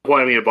 there's no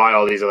point in me to buy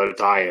all these other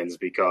tie-ins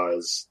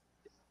because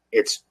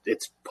it's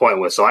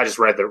pointless. So I just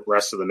read the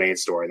rest of the main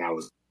story,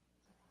 and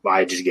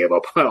I just gave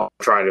up on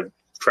trying to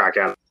track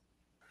out.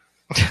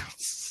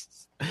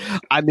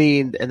 I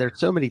mean, and there's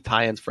so many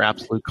tie-ins for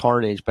Absolute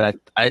Carnage, but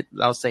I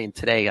was saying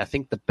today, I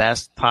think the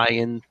best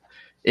tie-in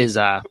is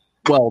the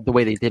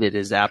way they did it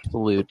is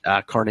Absolute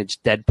Carnage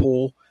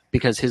Deadpool,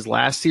 because his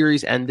last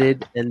series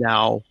ended, and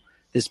now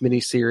this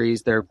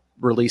miniseries, they're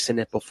releasing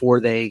it before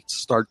they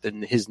start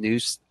his new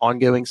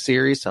ongoing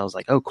series. So I was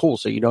like, oh, cool.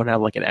 So you don't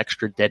have like an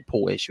extra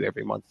Deadpool issue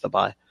every month to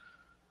buy.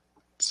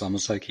 It's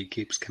almost like he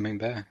keeps coming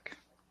back.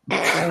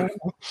 And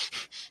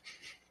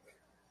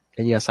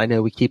yes, I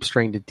know we keep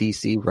straying to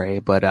DC, Ray,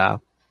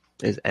 but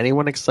is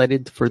anyone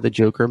excited for the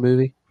Joker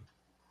movie?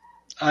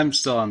 I'm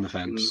still on the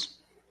fence.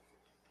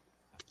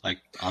 Like,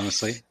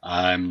 honestly,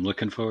 I'm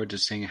looking forward to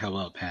seeing how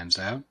well it pans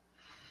out.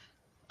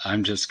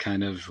 I'm just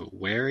kind of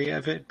wary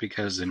of it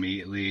because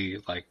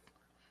immediately, like,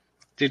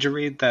 did you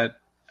read that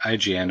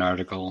IGN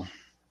article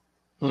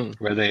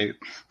where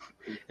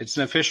it's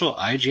an official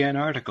IGN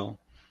article,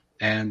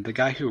 and the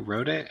guy who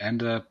wrote it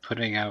ended up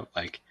putting out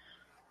like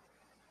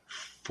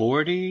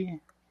 40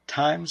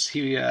 times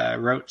he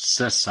wrote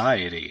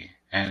society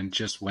and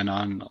just went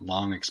on a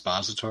long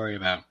expository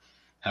about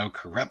how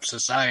corrupt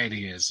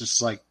society is. Just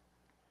like,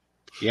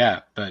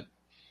 yeah, but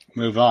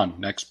move on.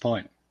 Next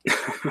point.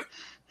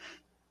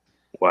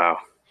 Wow.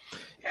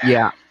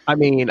 Yeah. I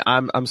mean,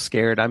 I'm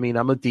scared. I mean,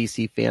 I'm a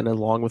DC fan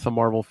along with a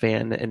Marvel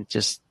fan, and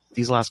just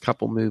these last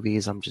couple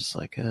movies, I'm just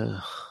like,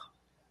 ugh.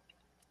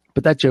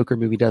 But that Joker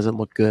movie doesn't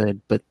look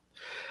good. But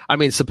I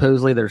mean,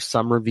 supposedly there's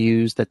some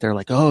reviews that they're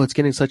like, oh, it's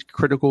getting such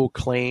critical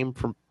acclaim.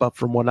 But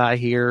from what I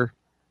hear,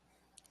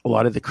 a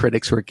lot of the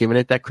critics who are giving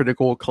it that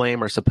critical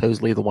acclaim are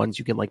supposedly the ones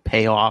you can like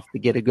pay off to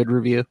get a good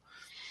review.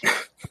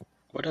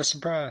 What a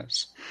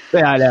surprise.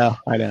 Yeah,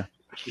 I know.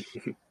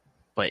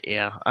 But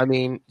yeah, I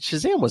mean,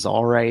 Shazam was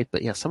all right,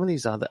 but yeah, some of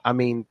these other, I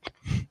mean,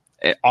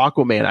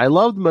 Aquaman. I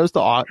loved most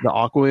of the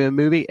Aquaman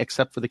movie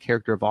except for the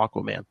character of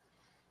Aquaman.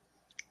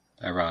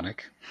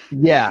 Ironic.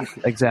 Yeah,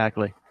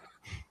 exactly.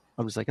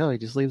 I'm just like, oh, he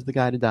just leaves the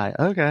guy to die.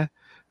 Okay.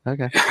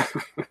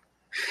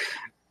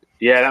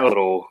 Yeah, that was a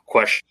little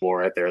questionable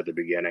right there at the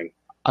beginning.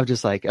 I'm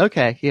just like,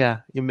 okay,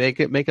 yeah, you make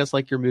us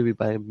like your movie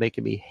by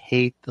making me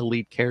hate the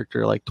lead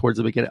character like towards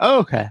the beginning. Oh,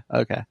 okay.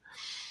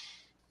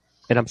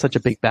 And I'm such a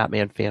big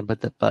Batman fan,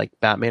 but like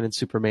Batman and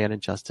Superman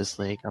and Justice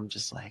League, I'm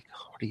just like,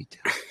 what are you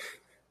doing?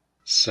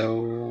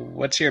 So,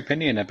 what's your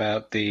opinion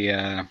about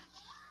the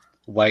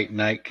White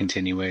Knight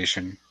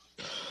continuation?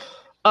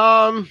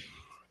 Oh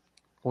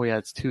yeah,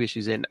 it's 2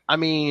 issues in. I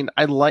mean,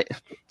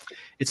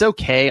 it's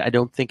okay. I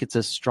don't think it's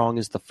as strong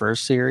as the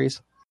first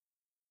series.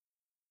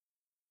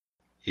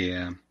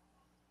 Yeah.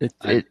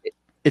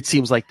 It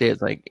seems like I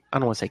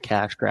don't want to say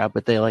cash grab,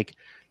 but they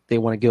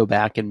want to go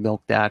back and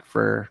milk that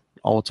for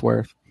all it's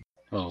worth.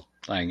 Well,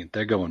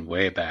 they're going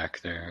way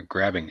back. They're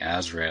grabbing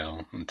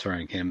Azrael and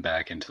throwing him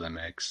back into the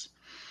mix.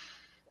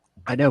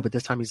 I know, but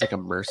this time he's like a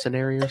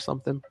mercenary or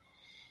something.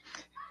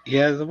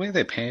 Yeah, the way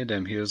they painted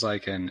him, he was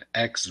like an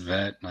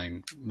ex-vet,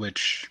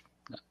 which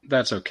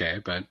that's okay,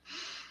 but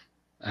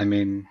I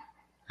mean,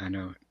 I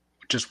know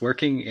just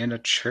working in a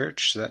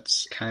church,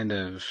 that's kind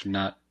of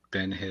not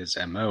been his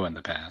MO in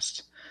the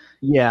past.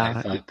 Yeah.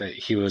 I thought that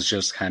he was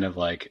just kind of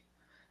like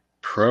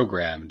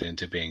programmed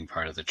into being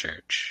part of the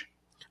church.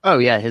 Oh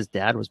yeah, his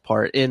dad was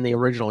in the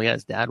original. Yeah,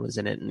 his dad was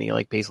in it, and he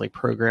like basically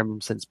programmed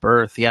him since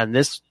birth. Yeah, and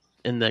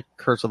in the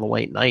Curse of the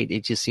White Knight,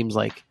 it just seems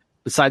like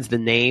besides the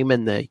name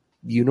and the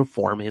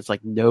uniform, it's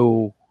like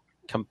no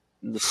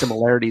the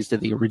similarities to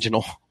the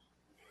original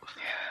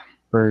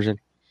version,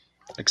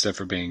 except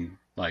for being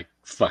like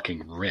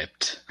fucking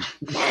ripped.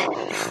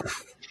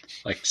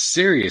 Like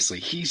seriously,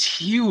 he's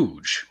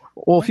huge.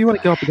 Well, if you want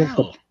to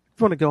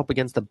go up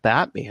against the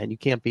Batman, you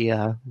can't be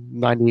a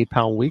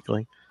 98-pound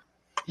weakling.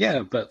 Yeah,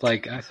 but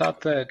like I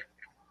thought that,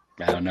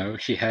 I don't know,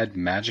 he had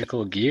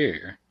magical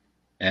gear,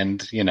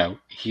 and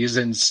he's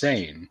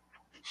insane.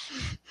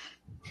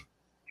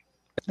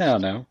 I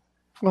don't know.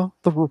 Well,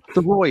 the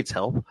roids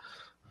help.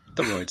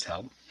 The roids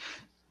help.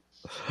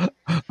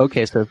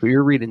 Okay, so if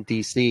you're reading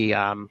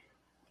DC,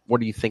 what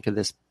do you think of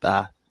this?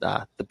 The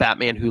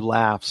Batman Who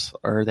Laughs?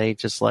 Or are they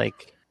just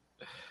like?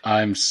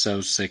 I'm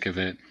so sick of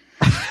it.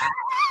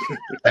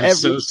 I'm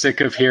so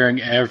sick of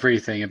hearing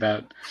everything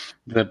about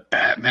the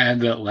Batman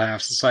that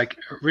laughs. It's like,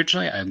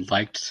 originally I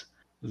liked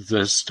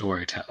the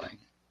storytelling.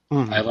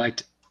 Mm-hmm. I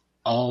liked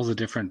all the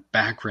different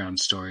background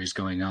stories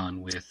going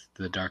on with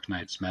the Dark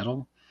Knight's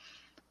Metal,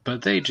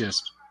 but they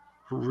just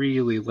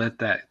really let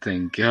that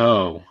thing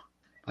go.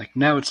 Like,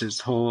 now it's his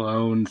whole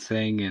own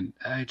thing, and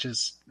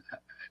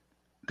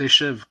they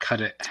should have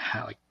cut it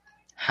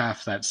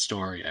half that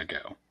story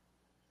ago.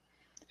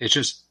 It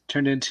just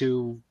turned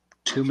into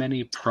too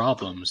many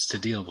problems to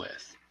deal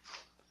with.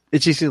 It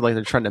just seems like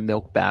they're trying to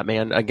milk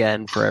Batman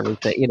again for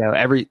everything.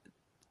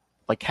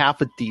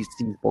 Half of these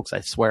books, I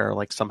swear, are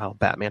like somehow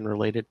Batman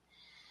related.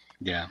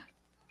 Yeah.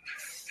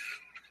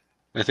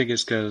 I think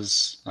it's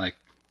because, like,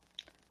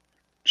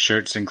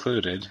 shirts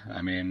included.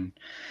 I mean,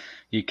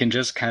 you can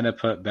just kind of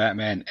put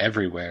Batman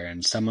everywhere,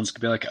 and someone's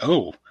going to be like,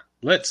 oh,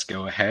 let's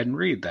go ahead and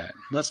read that.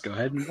 Let's go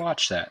ahead and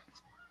watch that.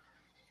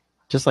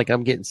 Just like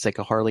I'm getting sick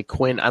of Harley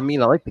Quinn. I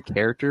mean, I like the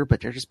character, but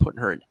they're just putting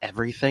her in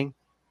everything.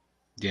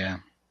 Yeah.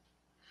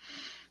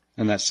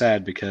 And that's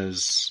sad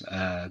because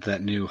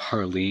that new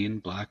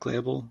Harleen Black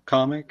Label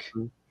comic,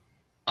 mm-hmm.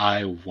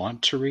 I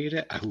want to read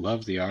it. I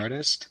love the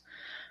artist.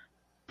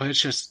 But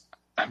it's just,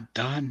 I'm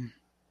done.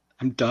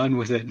 I'm done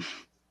with it.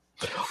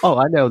 Oh,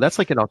 I know. That's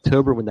like in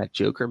October when that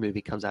Joker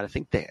movie comes out. I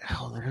think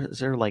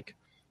there like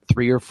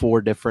 3 or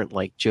 4 different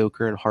like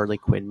Joker and Harley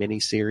Quinn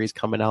miniseries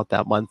coming out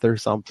that month or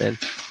something.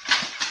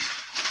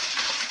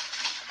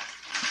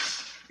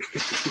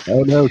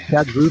 Oh no,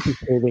 Chad Roop is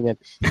saving it.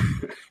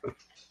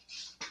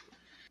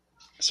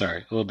 Sorry,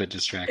 a little bit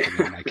distracted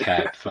by my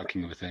cat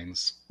fucking with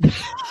things.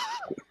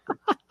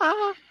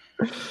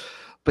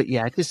 But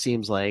yeah, it just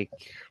seems like,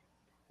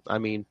 I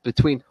mean,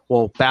 between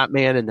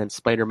Batman and then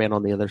Spider-Man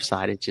on the other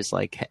side, it's just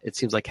like it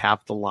seems like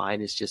half the line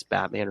is just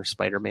Batman or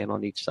Spider-Man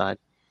on each side.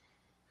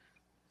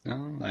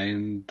 No, I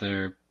mean,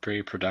 they're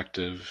pretty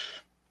productive,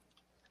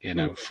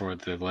 for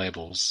the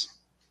labels.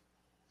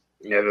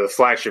 Yeah, they're the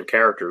flagship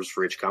characters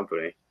for each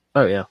company.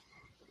 Oh, yeah.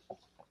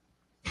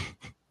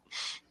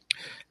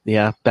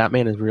 Yeah,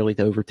 Batman has really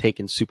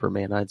overtaken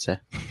Superman, I'd say.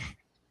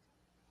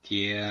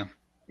 Yeah.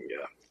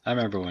 Yeah. I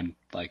remember when,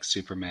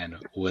 Superman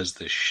was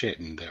the shit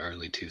in the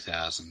early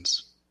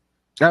 2000s.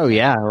 Oh,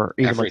 yeah, or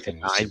even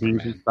everything the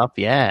 90s and stuff,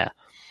 yeah.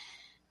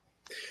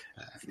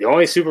 The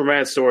only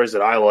Superman stories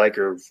that I like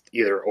are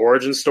either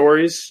origin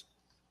stories,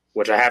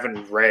 which I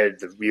haven't read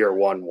the year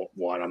one,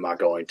 I'm not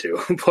going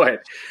to,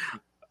 but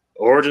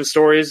origin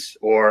stories,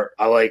 or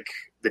I like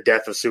the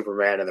death of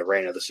Superman and the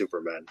reign of the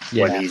Superman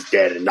when he's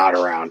dead and not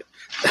around.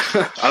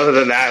 Other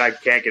than that, I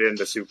can't get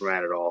into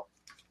Superman at all.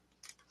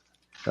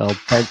 Oh,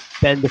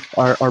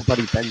 our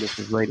buddy Bendis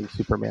is writing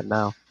Superman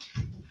now.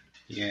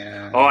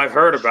 Yeah. Oh, I've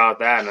heard about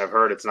that, and I've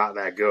heard it's not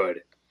that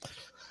good.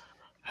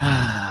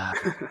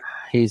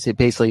 He's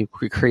basically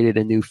created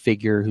a new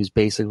figure who's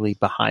basically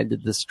behind the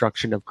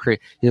destruction of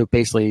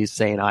basically he's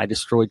saying I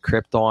destroyed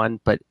Krypton,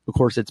 but of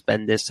course it's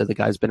Bendis, so the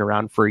guy's been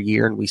around for a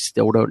year and we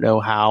still don't know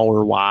how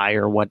or why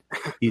or what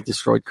he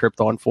destroyed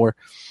Krypton for.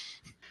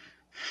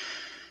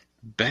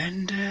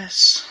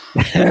 Bendis.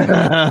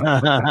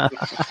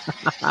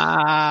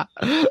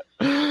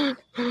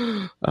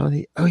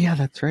 Oh yeah,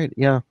 that's right.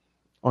 Yeah,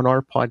 on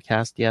our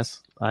podcast,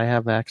 yes, I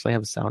actually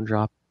have a sound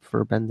drop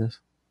for Bendis.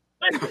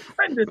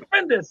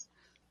 Bendis.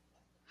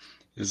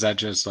 Is that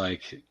just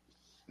like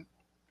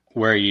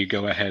where you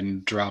go ahead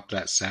and drop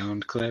that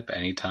sound clip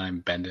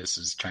anytime Bendis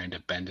is trying to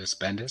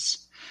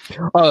Bendis?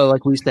 Oh,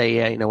 like we say,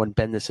 yeah, when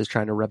Bendis is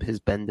trying to rub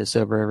his Bendis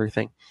over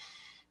everything.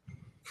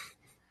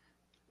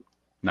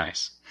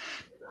 Nice.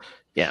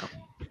 Yeah.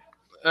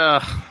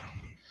 Yeah,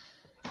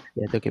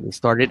 don't get me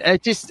started.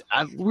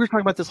 We were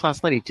talking about this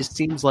last night. It just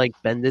seems like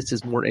Bendis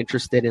is more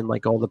interested in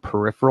like all the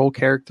peripheral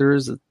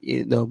characters,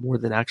 more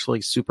than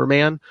actually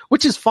Superman,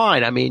 which is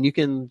fine. I mean, you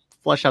can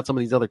flesh out some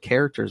of these other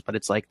characters, but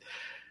it's like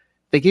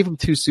they gave him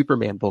 2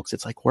 Superman books.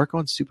 It's like work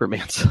on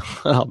Superman.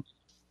 Oh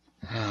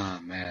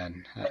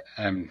man,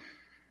 I'm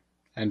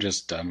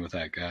just done with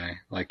that guy.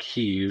 Like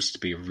he used to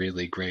be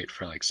really great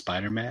for like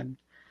Spider-Man.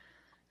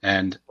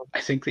 And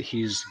I think that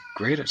he's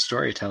great at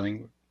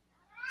storytelling.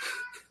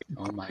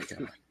 Oh my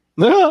god.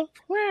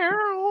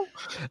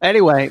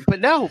 Anyway, but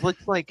no,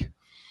 it's like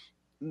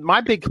my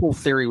big whole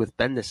theory with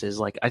Bendis is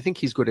like I think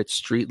he's good at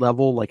street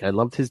level. Like I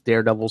loved his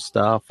Daredevil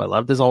stuff. I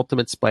loved his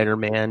Ultimate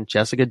Spider-Man.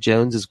 Jessica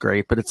Jones is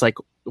great, but it's like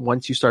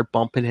once you start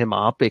bumping him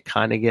up, it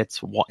kind of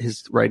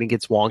his writing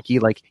gets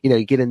wonky. Like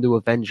you get into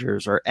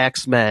Avengers or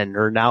X-Men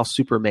or now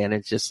Superman.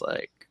 It's just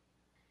like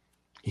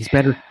he's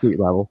better street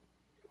level.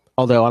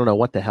 Although I don't know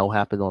what the hell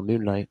happened on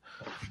Moon Knight.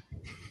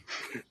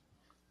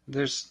 He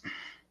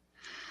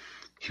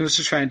was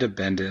just trying to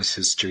Bendis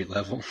his street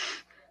level.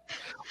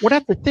 Well,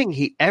 that's the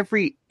thing.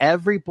 Every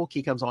book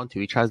he comes onto,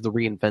 he tries to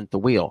reinvent the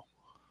wheel.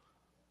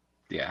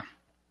 Yeah.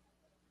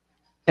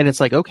 And it's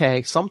like,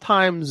 okay,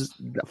 sometimes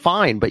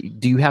fine, but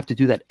do you have to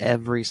do that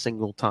every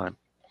single time?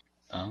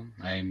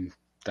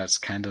 That's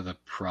kind of the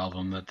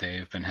problem that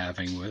they've been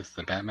having with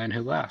the Batman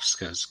Who Laughs,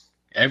 because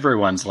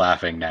everyone's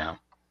laughing now.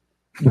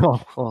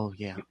 Oh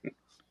yeah.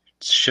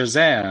 It's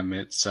Shazam.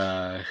 It's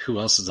who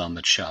else is on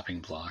the chopping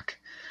block?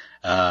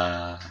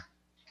 I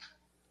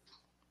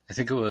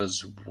think it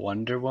was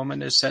Wonder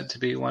Woman is said to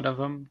be one of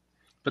them,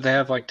 but they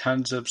have like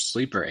tons of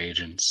sleeper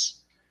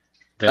agents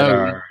that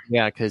are.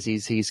 Yeah, because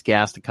he's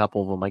gassed a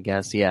couple of them, I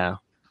guess. Yeah.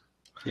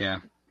 Yeah.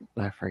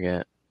 I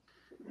forget.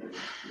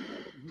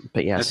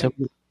 But yeah, so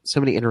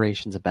many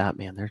iterations of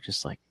Batman. They're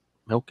just like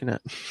milking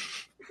it.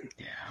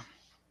 Yeah.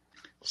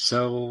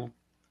 So.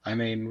 I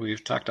mean,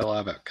 we've talked a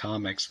lot about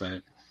comics,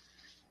 but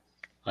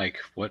like,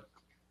 what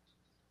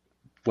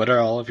are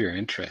all of your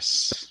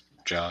interests,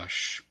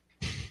 Josh,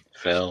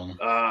 Phil?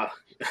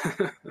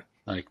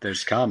 Like,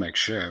 there's comics,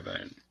 sure,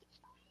 but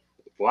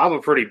well, I'm a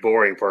pretty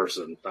boring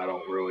person. I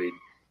don't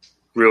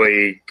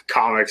really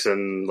comics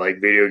and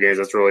like video games.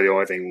 That's really the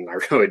only thing I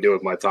really do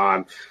with my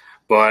time.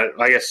 But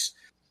I guess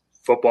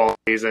football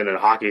season and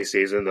hockey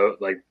season,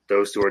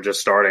 those 2 are just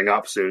starting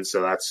up soon,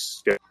 so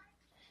that's good.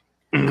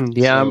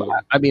 Yeah,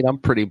 I'm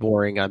pretty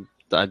boring.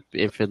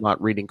 If I'm not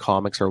reading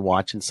comics or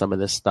watching some of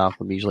this stuff,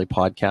 I'm usually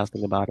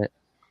podcasting about it.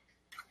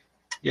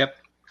 Yep,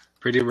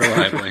 pretty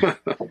reliably.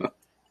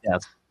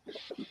 Yes.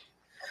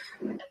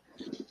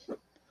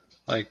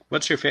 Like,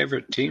 what's your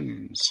favorite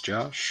teams,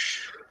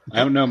 Josh? I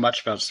don't know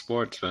much about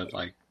sports, but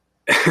like,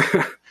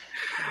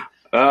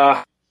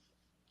 I'm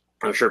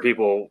sure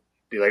people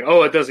be like,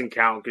 "Oh, it doesn't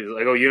count," because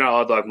like, "Oh, you're not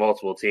allowed to like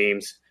multiple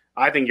teams."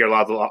 I think you're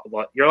allowed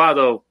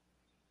to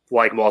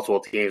like multiple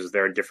teams if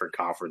they're in different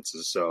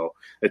conferences. So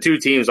the 2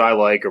 teams I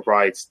like are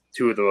probably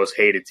 2 of the most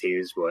hated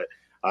teams, but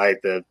I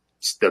like the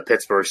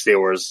Pittsburgh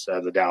Steelers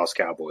and the Dallas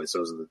Cowboys.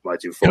 Those are my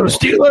 2 football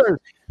Steelers.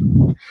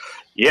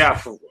 Yeah,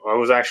 I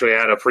was actually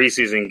at a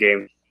preseason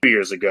game 2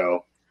 years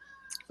ago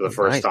for the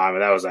first time,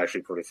 and that was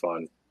actually pretty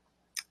fun.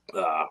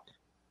 But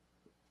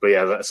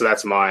yeah, so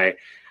those are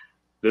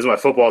my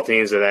football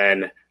teams, and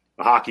then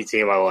a hockey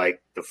team I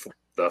like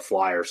the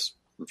Flyers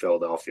from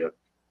Philadelphia.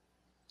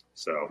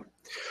 So.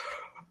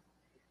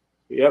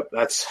 Yep,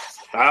 those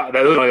are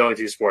the only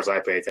 2 sports I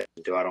pay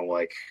attention to. I don't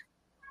like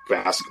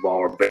basketball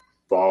or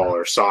baseball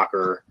or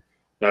soccer.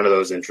 None of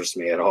those interest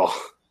me at all.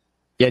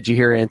 Yeah, did you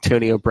hear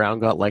Antonio Brown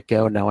got let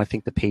go? Now I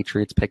think the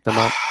Patriots picked him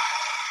up.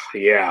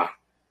 Yeah.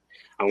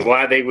 I'm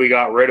glad we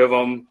got rid of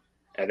him.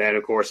 And then,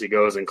 of course, he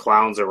goes and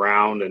clowns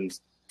around and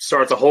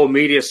starts a whole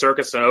media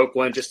circus in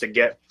Oakland just to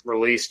get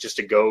released, just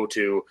to go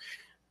to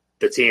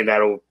the team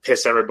that'll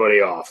piss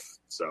everybody off.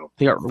 So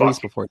he got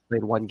released before he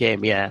played 1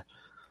 game, yeah.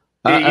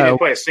 He didn't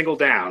play a single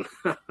down.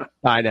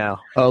 I know.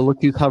 Oh, look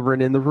who's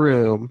hovering in the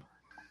room.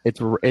 It's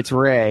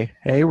Ray.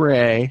 Hey,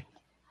 Ray.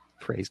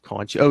 Ray's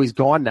calling you. Oh, he's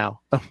gone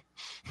now.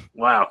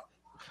 Wow.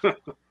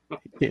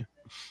 Yeah.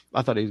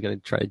 I thought he was going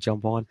to try to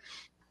jump on.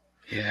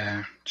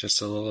 Yeah,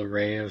 just a little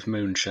ray of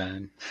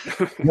moonshine.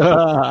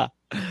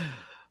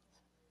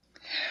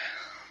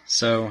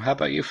 So, how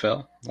about you,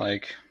 Phil?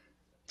 Like,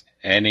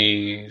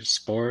 any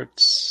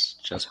sports?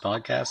 Just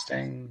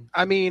podcasting?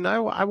 I mean, I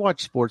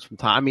watch sports from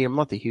time. I mean, I'm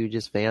not the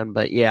hugest fan,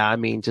 but yeah, I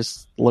mean,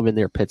 just living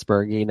near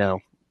Pittsburgh,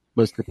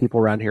 most of the people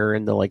around here are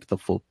into like the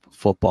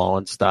football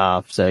and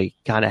stuff. So you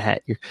kind of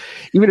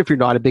even if you're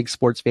not a big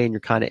sports fan, you're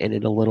kind of in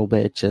it a little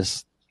bit,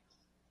 just,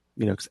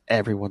 because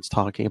everyone's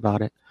talking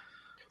about it.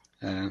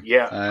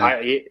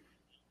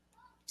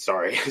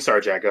 Sorry,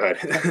 Jack, go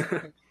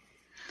ahead.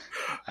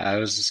 I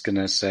was just going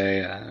to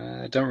say,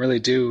 I don't really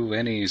do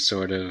any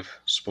sort of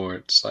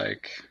sports,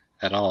 like,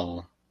 at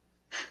all.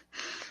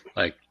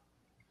 Like,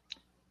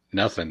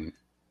 nothing.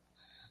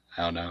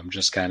 I don't know. I'm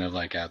just kind of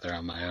like out there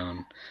on my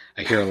own.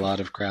 I hear a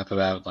lot of crap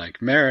about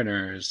like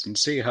Mariners and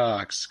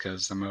Seahawks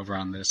because I'm over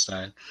on this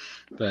side,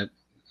 but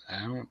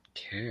I don't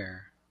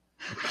care.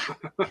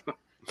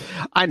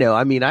 I know.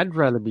 I mean, I'd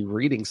rather be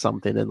reading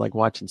something than like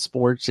watching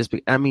sports.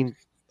 I mean,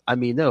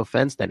 no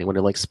offense to anyone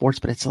who likes sports,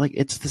 but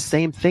it's the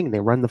same thing.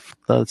 They run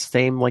the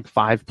same like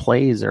 5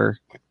 plays or.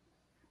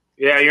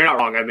 Yeah, you're not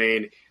wrong. I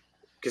mean,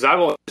 because I've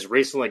only just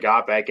recently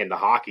got back into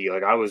hockey.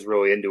 Like I was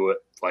really into it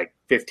like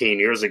 15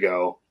 years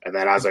ago, and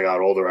then as I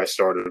got older, I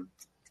started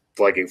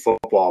liking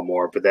football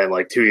more. But then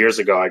like 2 years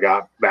ago, I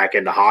got back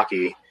into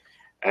hockey,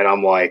 and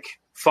I'm like,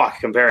 fuck,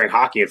 comparing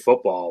hockey and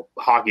football,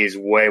 hockey is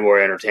way more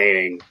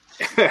entertaining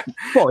than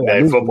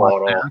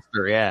football at all.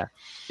 Faster, yeah.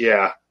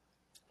 Yeah.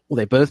 Well,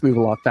 they both move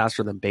a lot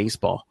faster than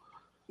baseball.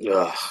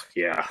 Ugh,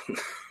 yeah.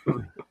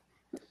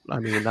 I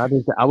mean,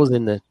 I was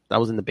in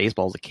the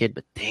baseball as a kid,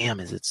 but damn,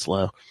 is it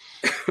slow.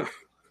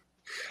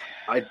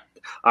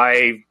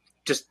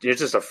 It's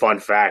just a fun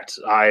fact.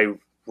 I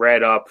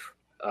read up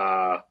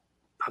not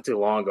too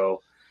long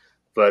ago,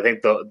 but I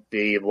think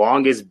the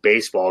longest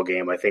baseball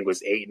game I think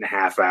was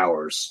 8.5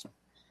 hours.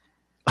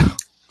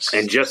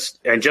 and just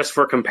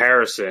for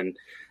comparison,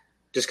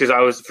 just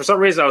because for some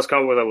reason I was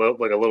coming with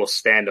a little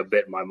stand-up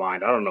bit in my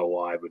mind. I don't know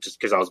why, but just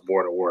because I was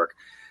bored at work.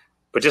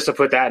 But just to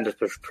put that into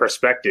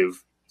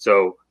perspective,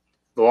 so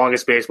the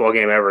longest baseball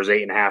game ever is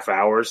 8.5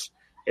 hours.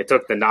 It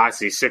took the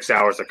Nazis 6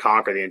 hours to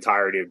conquer the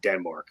entirety of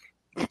Denmark.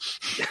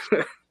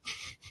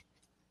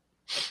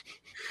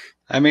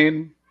 I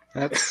mean,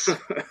 that's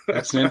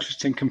an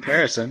interesting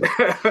comparison.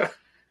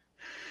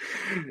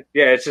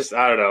 Yeah, it's just,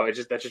 I don't know.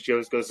 That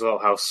just goes to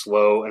how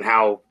slow and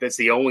how that's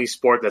the only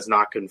sport that's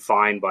not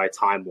confined by a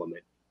time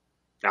limit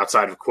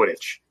outside of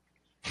Quidditch.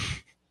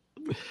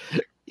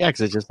 Yeah,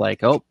 because it's just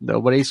like, oh,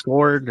 nobody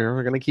scored.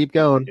 We're going to keep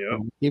going. Yep.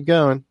 Keep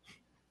going.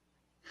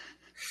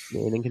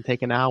 It can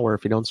take an hour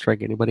if you don't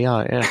strike anybody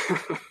out. Yeah.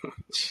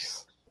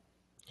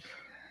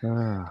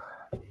 How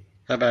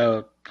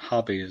about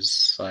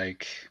hobbies?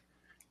 Like,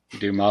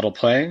 do model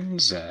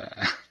planes?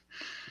 I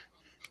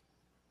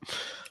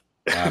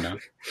don't know.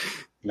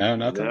 No,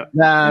 nothing.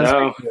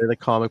 No. The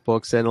comic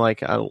books and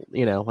like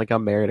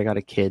I'm married. I got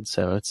a kid,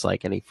 so it's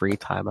like any free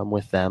time I'm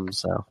with them.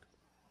 So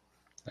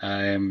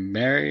I'm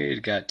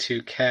married. Got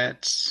 2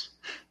 cats.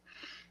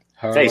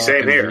 Hey,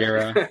 same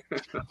here.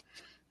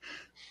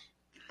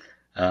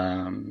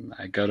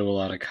 I go to a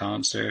lot of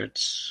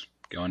concerts.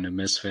 Going to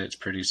Misfits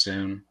pretty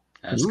soon.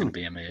 That's going to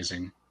be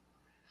amazing.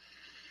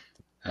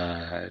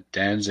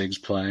 Danzig's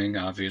playing,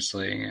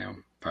 obviously,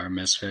 part of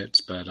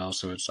Misfits, but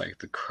also it's like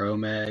the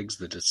Cro-Mags,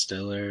 the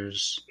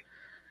Distillers,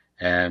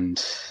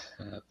 and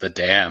the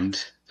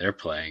Damned. They're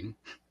playing.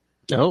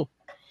 Oh.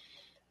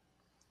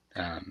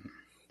 I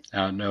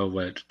don't know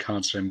what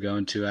concert I'm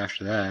going to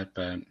after that,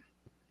 but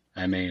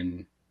I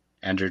mean,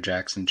 Andrew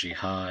Jackson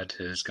Jihad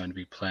is going to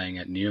be playing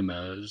at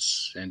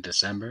Neumos in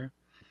December.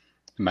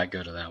 I might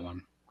go to that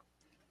one.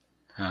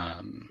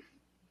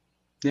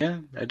 Yeah,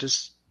 I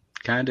just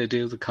kind of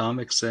do the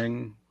comics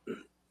thing.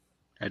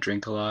 I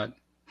drink a lot.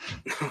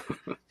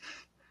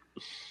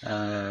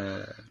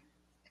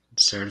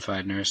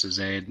 Certified nurse's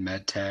aide,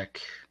 med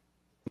tech.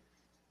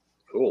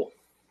 Cool.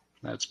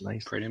 That's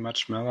nice. Pretty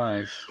much my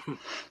life.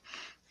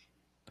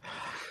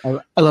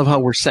 I love how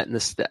we're setting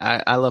this.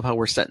 I love how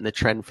we're setting the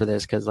trend for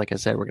this because, like I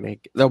said,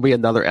 there'll be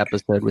another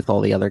episode with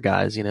all the other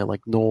guys.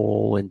 Like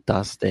Noel and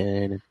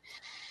Dustin.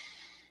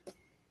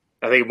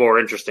 I think more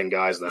interesting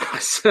guys than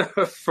us,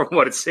 from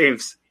what it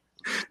seems.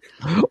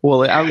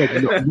 Well, I'm like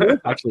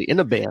actually in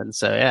a band,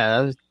 so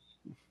yeah. I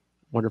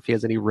wonder if he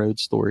has any road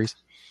stories.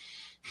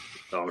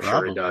 Oh, I'm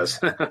sure he does.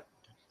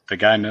 The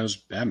guy knows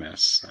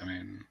Bemis. I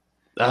mean.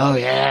 Oh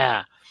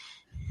yeah.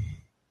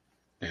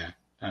 Yeah,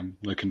 I'm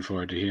looking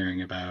forward to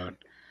hearing about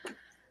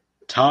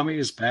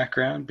Tommy's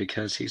background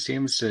because he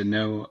seems to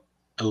know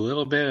a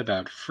little bit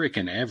about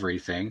freaking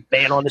everything.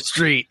 Man on the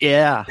street,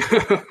 yeah.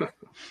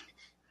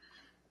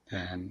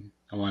 And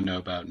I want to know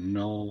about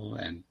Noel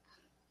and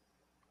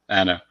I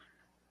don't know.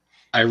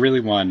 I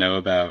really want to know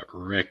about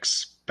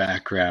Rick's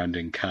background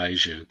in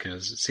kaiju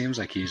because it seems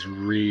like he's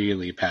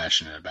really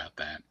passionate about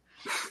that.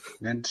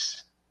 And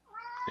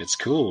it's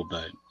cool,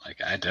 but like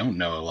I don't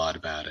know a lot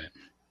about it.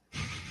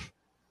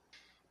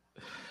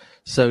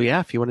 So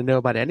yeah, if you want to know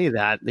about any of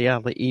that, yeah,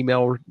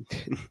 email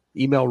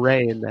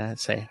Ray and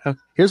say, oh,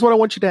 here's what I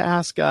want you to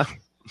ask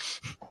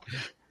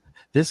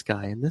this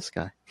guy and this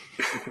guy.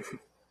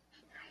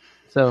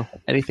 So,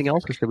 anything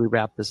else, or should we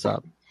wrap this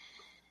up?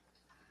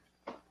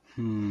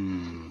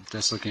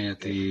 Just looking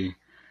at the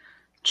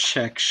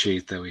check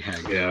sheet that we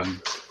had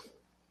going,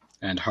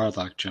 and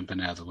Hardlock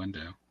jumping out of the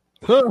window.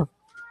 Huh.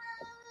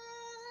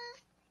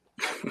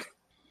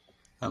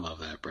 I love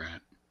that,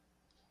 Brett.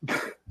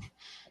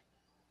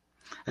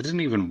 I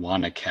didn't even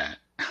want a cat.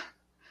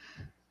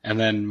 And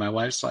then my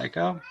wife's like,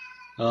 oh,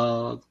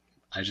 well,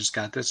 I just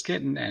got this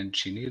kitten and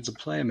she needs a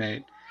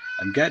playmate.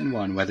 I'm getting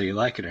one whether you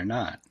like it or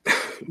not.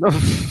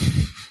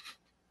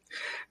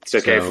 It's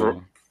okay.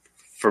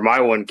 For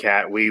my one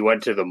cat, we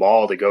went to the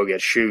mall to go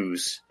get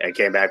shoes and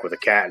came back with a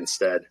cat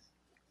instead.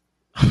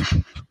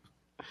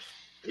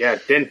 Yeah,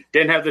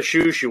 didn't have the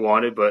shoes she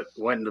wanted, but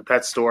went in the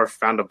pet store,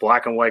 found a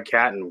black and white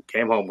cat, and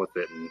came home with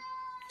it. And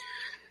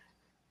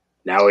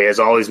now he has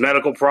all these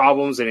medical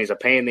problems, and he's a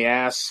pain in the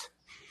ass,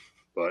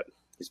 but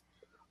he's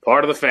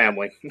part of the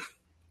family.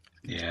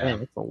 Yeah, Man,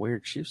 that's a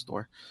weird shoe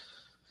store.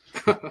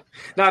 Not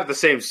at the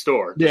same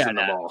store, just in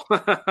the mall.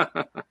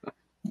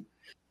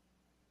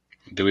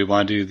 Do we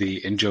want to do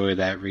the enjoy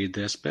that, read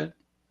this bit?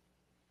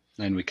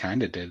 And we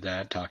kind of did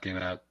that, talking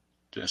about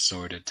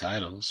assorted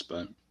titles,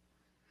 but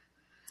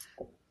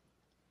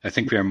I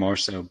think we are more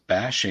so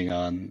bashing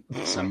on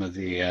some of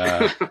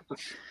the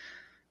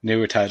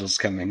newer titles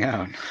coming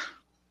out.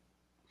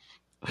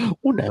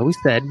 Well, no, we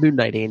said Moon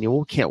Knight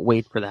Annual. Can't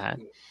wait for that.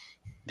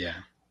 Yeah.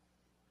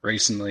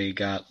 Recently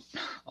got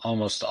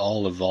almost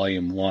all of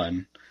Volume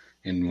 1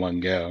 in one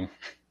go.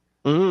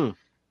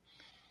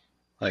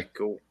 Like,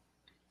 cool.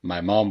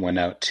 My mom went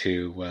out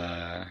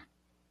to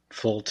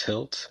Full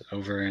Tilt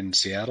over in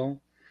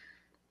Seattle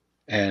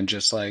and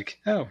just like,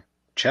 oh,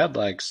 Chad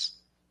likes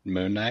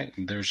Moon Knight.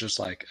 And there's just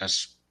like a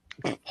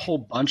whole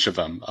bunch of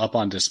them up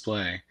on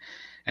display.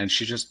 And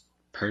she just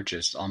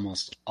purchased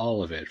almost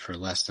all of it for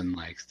less than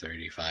like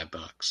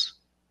 $35.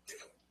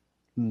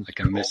 Like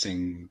I'm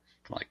missing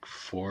like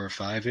 4 or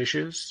 5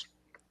 issues.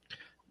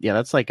 Yeah,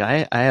 that's like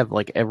I have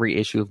like every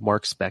issue of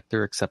Mark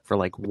Spector except for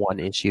like one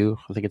issue.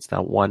 I think it's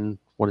that one.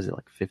 What is it,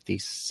 like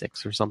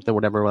 56 or something?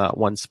 Whatever that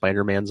one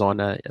Spider-Man's on.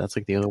 That's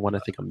like the other one I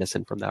think I'm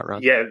missing from that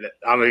run. Yeah,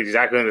 I'm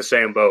exactly in the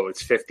same boat.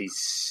 It's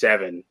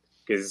 57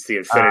 because it's the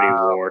Infinity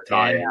War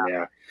tie-in.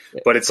 Yeah,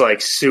 but it's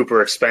like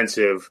super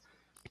expensive.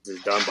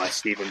 It's done by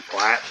Stephen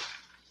Platt.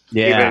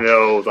 Yeah, even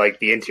though like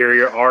the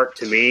interior art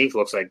to me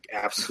looks like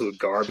absolute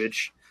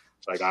garbage.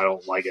 Like I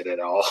don't like it at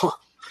all.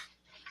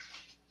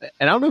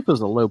 And I don't know if it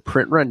was a low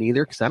print run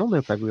either, because I don't know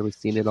if I've really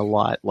seen it a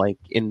lot, like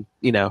in,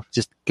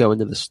 just go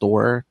into the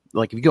store.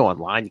 Like if you go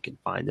online, you can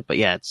find it. But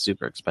yeah, it's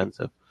super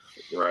expensive.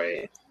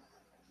 Right.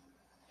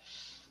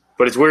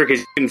 But it's weird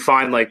because you can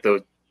find like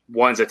the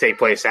ones that take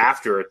place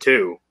after it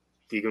too.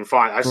 You can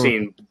find, I've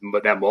seen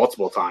that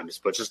multiple times,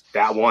 but just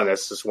that one,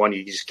 that's just one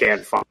you just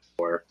can't find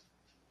anywhere.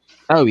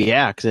 Oh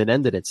yeah, because it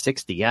ended at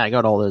 60. Yeah, I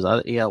got all those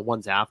other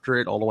ones after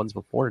it, all the ones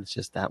before. It's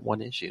just that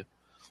one issue.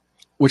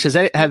 Which has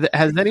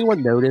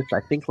anyone noticed?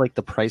 I think like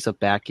the price of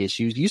back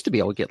issues, you used to be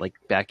able to get like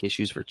back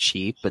issues for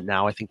cheap, but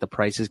now I think the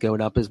price is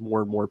going up as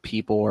more and more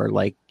people are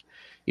like,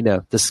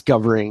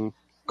 discovering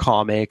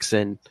comics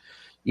and,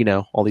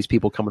 all these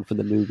people coming from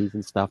the movies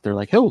and stuff. They're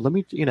like, oh, let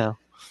me, Well,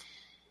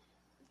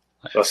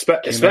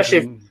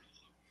 especially.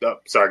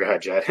 Sorry, go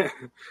ahead, Jed.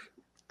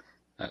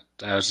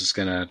 I was just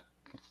gonna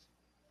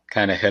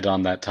kind of hit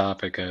on that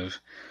topic of,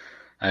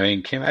 can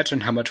you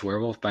imagine how much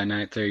Werewolf by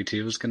Night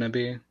 32 is going to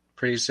be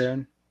pretty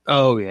soon?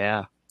 Oh,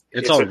 yeah.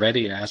 It's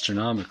already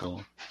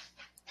astronomical.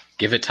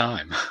 Give it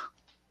time.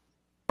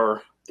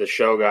 The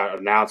show got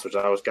announced, which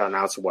got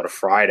announced on a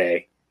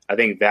Friday. I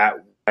think that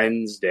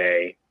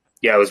Wednesday.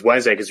 Yeah, it was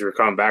Wednesday because we were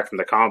coming back from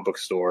the comic book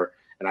store.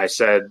 And I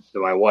said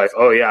to my wife,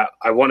 oh, yeah,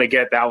 I want to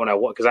get that one.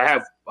 Because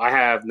I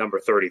have number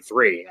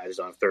 33. I just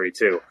don't have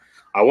 32.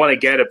 I want to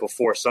get it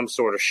before some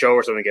sort of show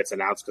or something gets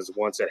announced because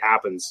once it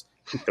happens,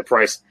 the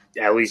price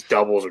at least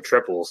doubles or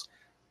triples.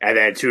 And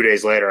then 2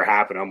 days later it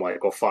happened. I'm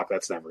like, well, fuck,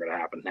 that's never going to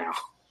happen now.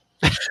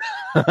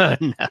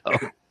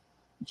 No.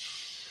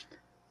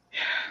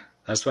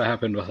 That's what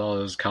happened with all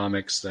those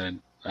comics that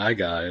I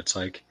got. It's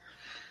like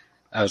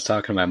I was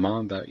talking to my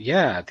mom about,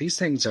 these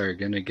things are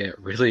going to get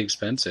really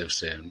expensive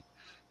soon.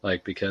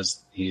 Like,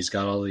 because he's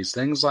got all these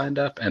things lined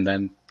up. And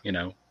then,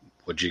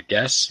 would you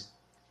guess?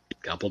 A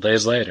couple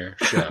days later,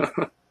 show.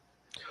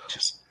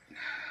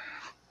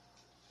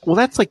 Well,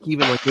 that's like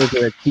even like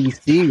over at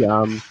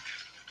DC,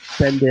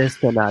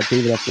 Bendis and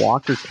David F.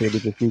 Walker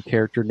created this new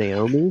character,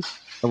 Naomi.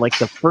 And like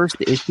the first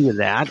issue of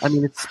that,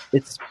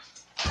 it's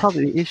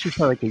probably, the issue's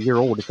probably like a year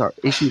old.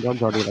 Issue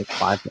one's already like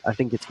 $5. I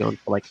think it's going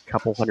for like a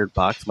couple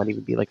 $100. Might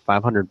even be like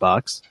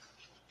 $500.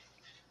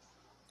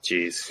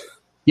 Jeez.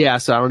 Yeah,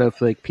 so I don't know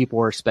if like people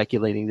are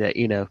speculating that,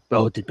 did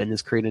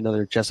Bendis create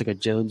another Jessica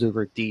Jones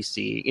over at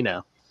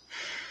DC,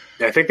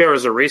 I think there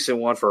was a recent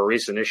one for a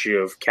recent issue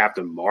of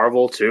Captain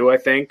Marvel too, I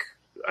think.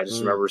 I just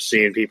remember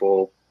seeing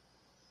people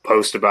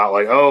post about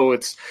like, oh,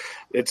 it's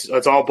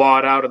all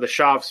bought out of the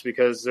shops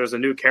because there's a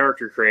new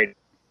character created.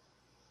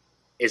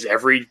 Is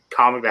every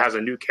comic that has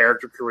a new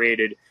character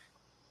created,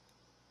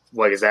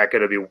 like, is that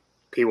going to be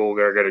people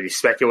are going to be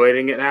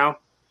speculating it now?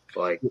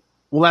 Like,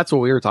 well, that's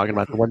what we were talking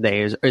about the one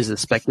day. Is the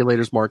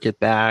speculators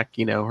market back?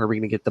 Are we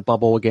going to get the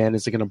bubble again?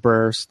 Is it going to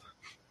burst?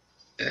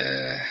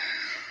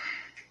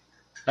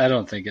 I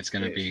don't think it's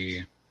going to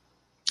be.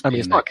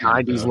 It's not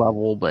 90s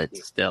level, but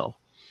still.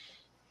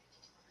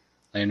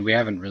 And we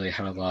haven't really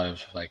had a lot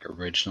of like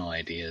original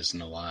ideas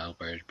in a while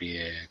where it'd be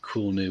a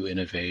cool new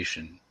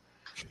innovation.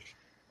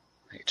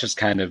 It's just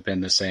kind of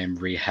been the same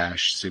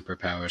rehashed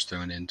superpowers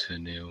thrown into a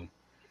new.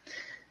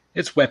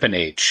 It's Weapon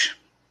H.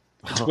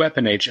 It's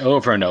Weapon H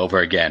over and over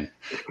again.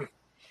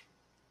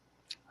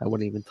 I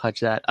wouldn't even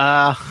touch that.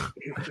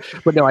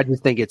 But no, I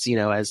just think it's,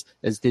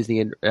 as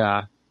Disney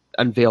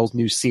unveils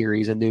new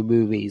series and new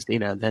movies,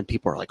 then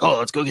people are like, oh,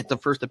 let's go get the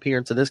first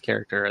appearance of this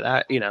character or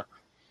that, Well,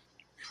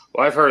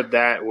 I've heard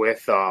that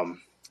with,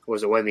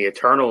 was it when the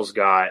Eternals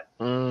got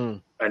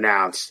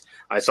announced?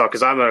 I saw,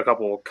 because I'm in a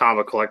couple of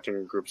comic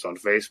collecting groups on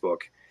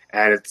Facebook,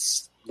 and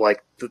it's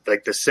like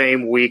the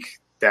same week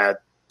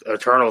that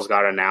Eternals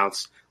got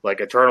announced,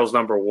 like Eternals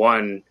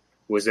 #1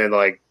 was in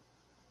going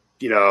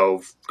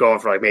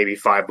for like maybe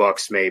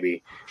 $5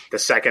 maybe. The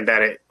second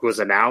that it was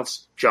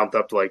announced, jumped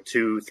up to like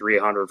 $200,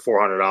 $300,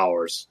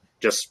 $400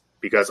 just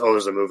because,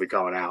 there's a movie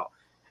coming out.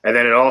 And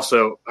then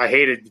I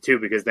hated it too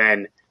because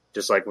then,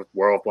 just like with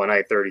Werewolf by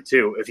Night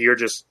 32, if you're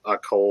just a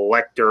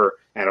collector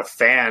and a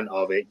fan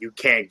of it, you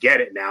can't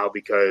get it now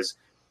because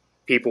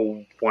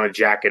people want to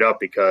jack it up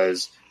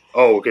because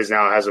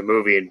now it has a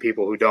movie, and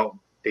people who don't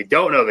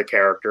know the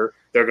character,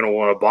 they're going to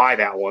want to buy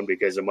that one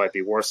because it might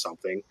be worth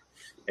something.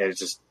 And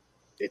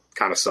it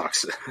kind of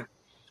sucks.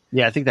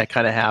 Yeah, I think that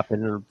kind of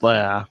happened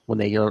when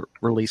they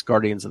released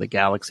Guardians of the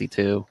Galaxy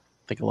too.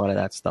 I think a lot of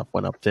that stuff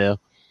went up too.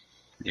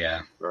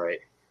 Yeah.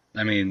 Right.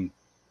 I mean,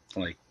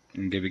 like,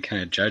 I'm going to be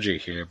kind of judgy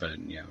here, but,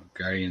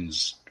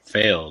 Guardians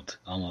failed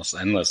almost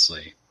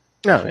endlessly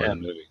before the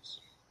movies.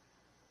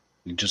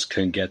 You just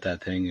couldn't get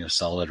that thing a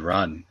solid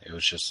run. It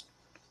was just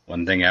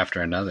one thing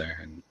after another.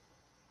 And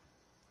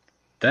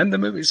then the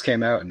movies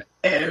came out, and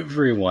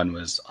everyone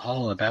was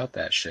all about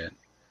that shit.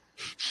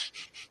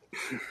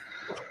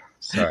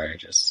 Sorry,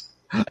 just...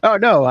 Oh,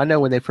 no, I know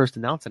when they first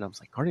announced it, I was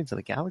like, Guardians of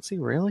the Galaxy?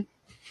 Really?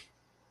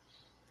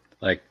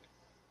 Like,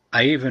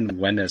 I even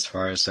went as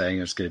far as saying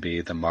it was going to be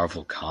the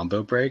Marvel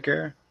Combo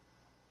Breaker.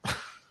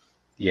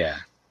 Yeah.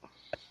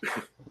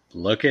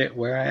 Look at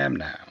where I am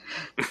now.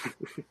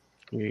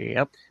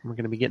 Yep. We're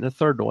going to be getting a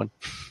third one.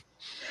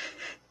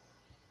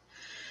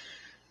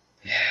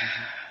 Yeah.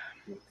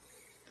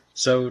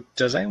 So,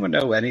 does anyone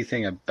know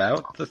anything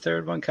about the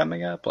third one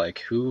coming up? Like,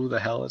 who the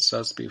hell it's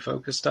supposed to be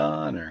focused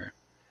on? Or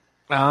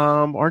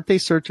aren't they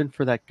searching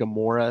for that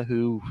Gamora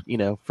who,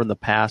 from the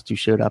past who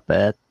showed up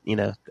at the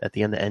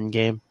end of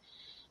Endgame?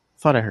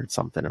 Thought I heard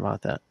something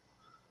about that.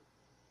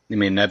 You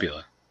mean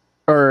Nebula?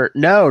 Or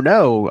no,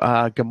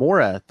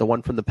 Gamora, the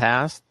one from the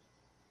past.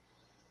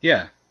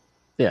 Yeah.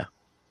 Yeah.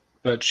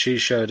 But she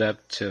showed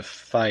up to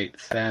fight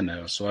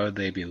Thanos. Why would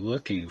they be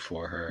looking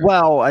for her?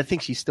 Well, I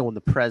think she's still in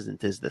the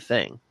present is the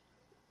thing.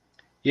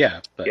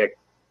 Yeah, but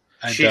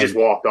she just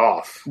walked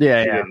off.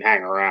 Yeah, she didn't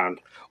hang around.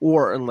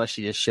 Or unless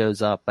she just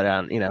shows up, but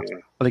I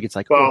think it's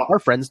like, our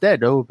friend's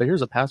dead. Oh, but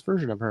here's a past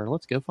version of her.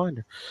 Let's go find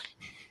her.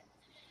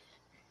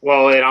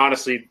 Well, and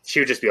honestly, she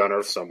would just be on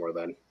Earth somewhere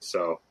then,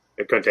 so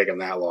it couldn't take him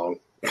that long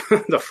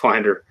to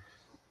find her.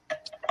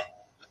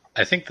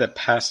 I think that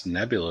past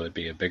Nebula would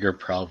be a bigger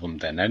problem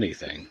than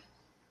anything,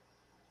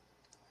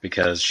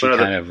 because she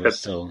was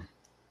still.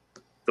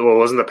 Well,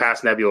 wasn't the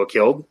past Nebula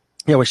killed?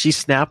 Yeah, was she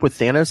snapped with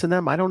Thanos in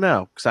them? I don't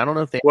know, because I don't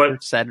know if they ever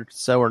said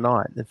so or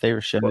not. If they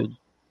were showed.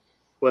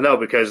 Well, no,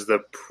 because the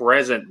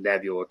present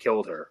Nebula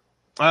killed her.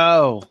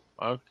 Oh,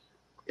 okay.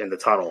 In the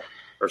tunnel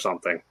or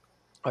something.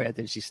 Oh yeah,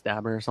 did she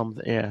stab her or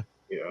something? Yeah.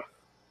 Yeah.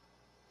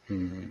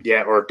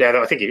 Yeah, or dead.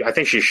 I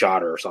think she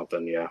shot her or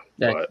something. Yeah.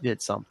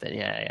 Did something.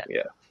 Yeah.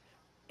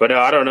 But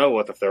I don't know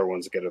what the third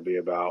one's going to be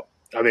about.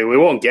 I mean, we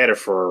won't get it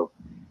for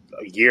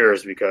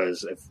years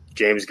because if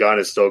James Gunn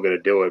is still going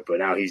to do it, but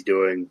now he's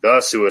doing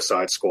the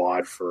Suicide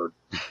Squad for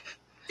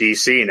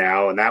DC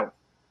now, and that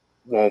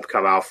won't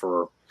come out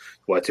for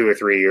 2 or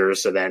 3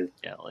 years. So then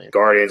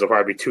Guardians will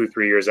probably be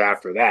 2-3 years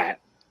after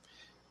that.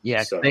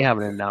 Yeah, so they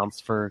haven't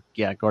announced for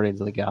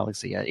Guardians of the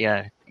Galaxy yet.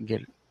 Yeah, get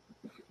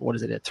what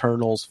is it?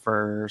 Eternals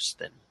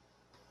first, and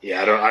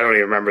I don't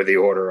even remember the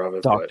order of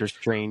it. Doctor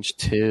Strange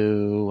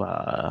 2,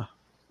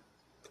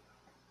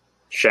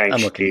 Shang-Chi.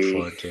 I'm looking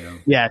forward to.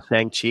 Yeah,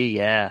 Shang-Chi.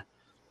 Yeah.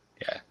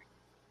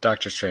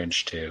 Doctor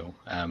Strange 2.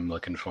 I'm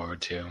looking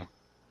forward to.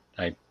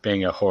 Like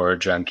being a horror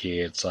junkie,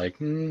 it's like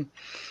you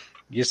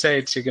say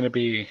it's going to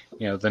be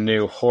the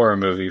new horror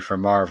movie for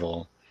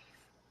Marvel.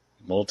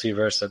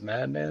 Multiverse of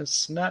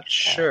Madness? Not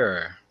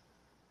sure.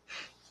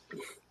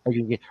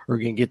 We're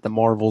gonna get the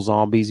Marvel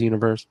Zombies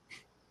universe.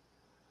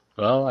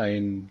 Well,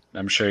 I'm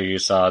sure you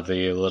saw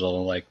the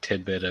little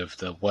tidbit of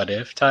the What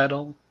If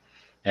title,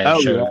 and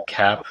it showed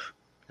Cap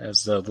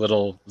as the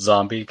little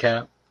zombie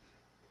Cap.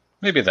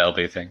 Maybe that'll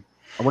be a thing.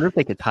 I wonder if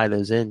they could tie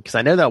those in, because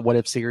I know that What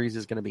If series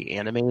is going to be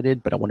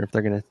animated, but I wonder if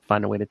they're going to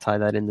find a way to tie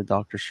that into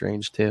Doctor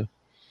Strange too.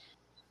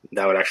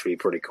 That would actually be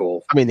pretty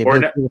cool. I mean, they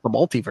both do with the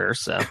multiverse,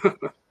 so.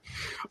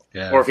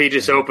 Yeah. Or if he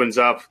just opens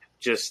up,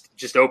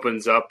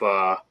 opens up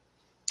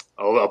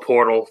a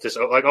portal, just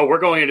like, we're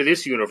going into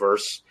this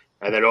universe,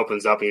 and then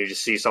opens up and you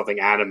just see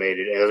something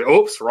animated, and like,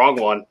 oops, wrong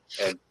one.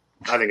 And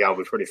I think that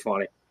would be pretty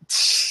funny,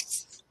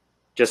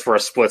 just for a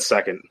split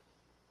second.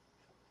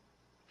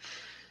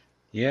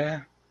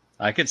 Yeah,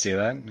 I could see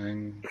that.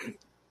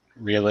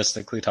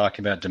 Realistically,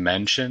 talking about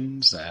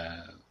dimensions,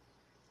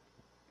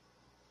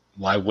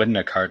 why wouldn't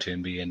a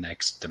cartoon be in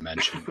next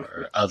dimension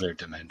or other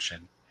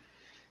dimension?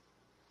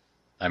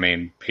 I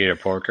mean, Peter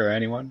Porker,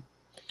 anyone?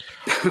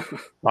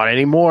 Not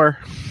anymore.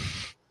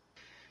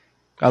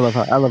 I love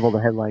all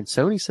the headlines.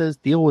 Sony says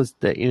deal is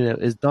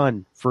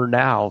done for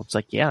now. It's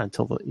like, yeah,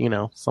 until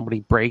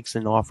somebody breaks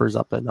and offers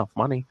up enough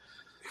money.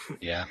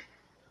 Yeah.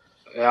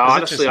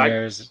 Honestly,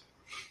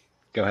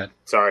 go ahead.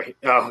 Sorry,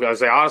 I was gonna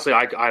say honestly,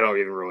 I don't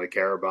even really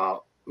care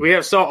about. We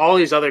have all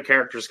these other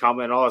characters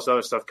coming, all this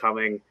other stuff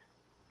coming.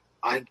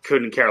 I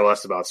couldn't care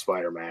less about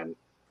Spider-Man,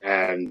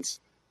 and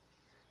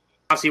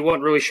honestly, he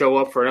wouldn't really show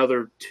up for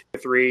another 2,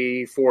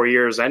 3, 4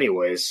 years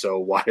anyways. So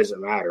why does it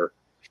matter?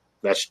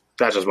 That's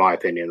just my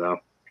opinion, though.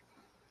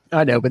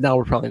 I know, but now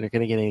we're probably not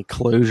going to get any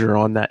closure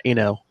on that,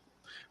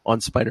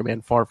 on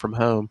Spider-Man Far From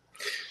Home.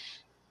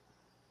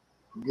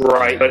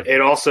 Right, but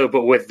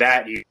with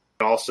that, you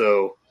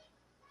also,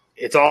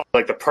 it's all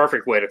like the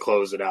perfect way to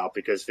close it out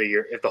because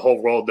if the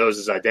whole world knows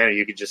his identity,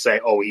 you could just say,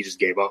 "Oh, he just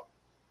gave up."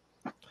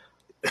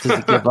 Does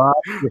he give up?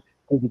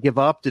 Does he give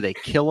up? Do they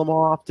kill him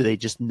off? Do they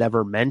just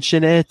never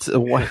mention it?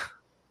 What?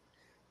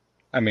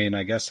 I mean,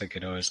 I guess I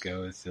could always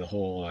go with the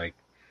whole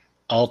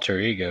alter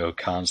ego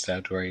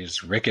concept where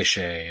he's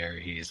Ricochet or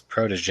he's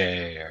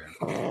Protege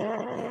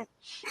or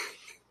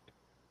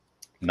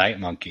Night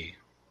Monkey.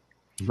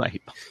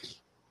 Night Monkey.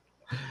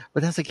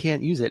 But that's I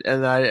can't use it.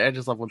 And I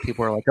just love when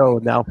people are like, oh,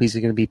 now he's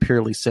going to be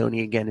purely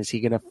Sony again. Is he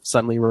going to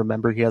suddenly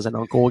remember he has an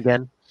uncle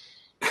again?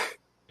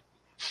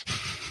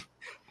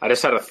 I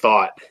just had a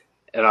thought,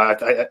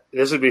 and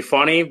this would be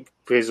funny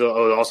because it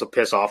would also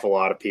piss off a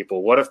lot of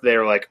people. What if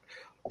they're like,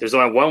 there's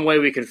only one way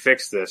we can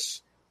fix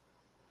this?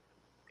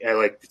 And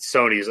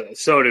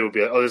Sony would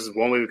be like, oh, this is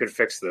one way we can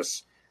fix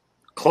this.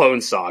 Clone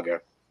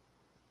Saga.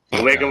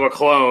 We'll make him a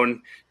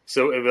clone,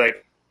 so it'd be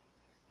like,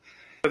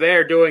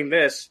 they're doing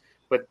this,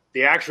 but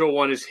the actual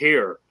one is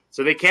here.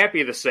 So they can't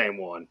be the same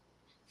one.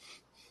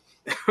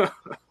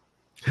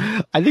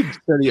 I think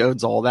Sony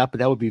owns all that, but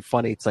that would be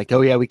funny. It's like,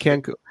 oh yeah, we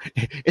can't go.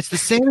 It's the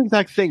same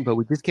exact thing, but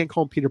we just can't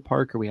call him Peter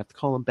Parker. We have to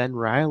call him Ben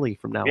Reilly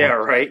from now on. Yeah,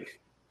 right.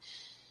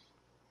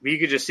 You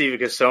could just see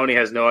because Sony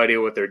has no idea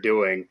what they're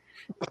doing.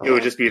 It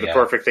would just be the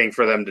perfect thing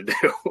for them to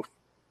do.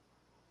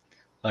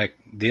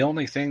 The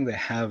only thing they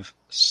have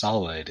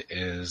solid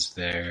is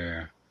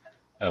their,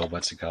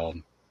 what's it called?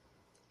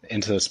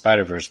 Into the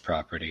Spider-Verse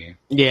property.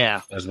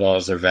 Yeah. As well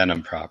as their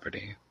Venom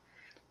property.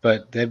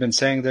 But they've been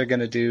saying they're going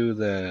to do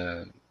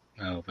the,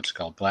 what's it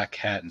called? Black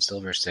Cat and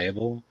Silver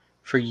Sable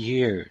for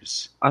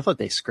years. I thought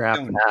they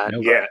scrapped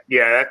that.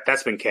 Yeah,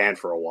 that's been canned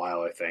for a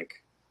while, I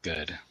think.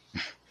 Good.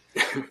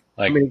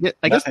 I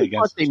guess they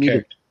thought they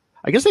needed.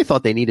 I guess they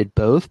thought they needed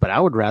both, but I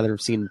would rather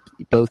have seen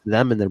both of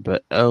them in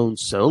their own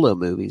solo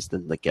movies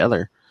than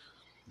together.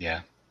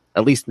 Yeah.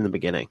 At least in the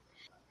beginning.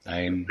 Go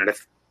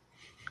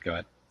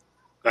ahead.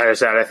 Like I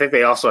said, I think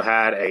they also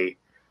had a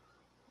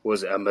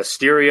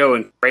Mysterio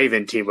and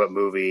Craven team-up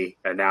movie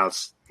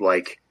announced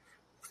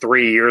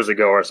 3 years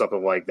ago or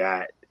something like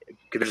that.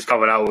 They're just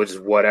coming out with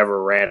just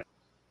whatever random.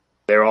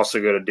 They're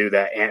also going to do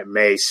that Aunt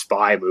May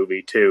spy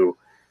movie too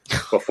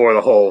before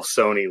the whole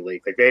Sony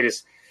leak.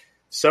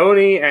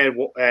 Sony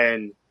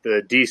and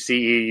the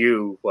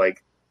DCEU,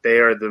 they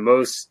are the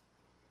most,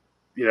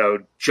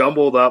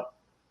 jumbled up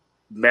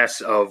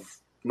mess of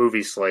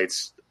movie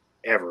slates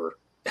ever.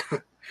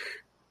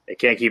 They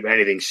can't keep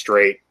anything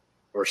straight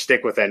or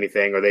stick with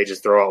anything, or they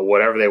just throw out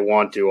whatever they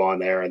want to on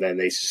there and then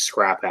they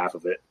scrap half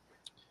of it.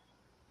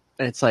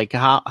 And it's like,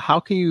 how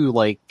can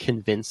you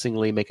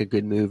convincingly make a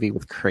good movie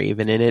with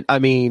Craven in it? I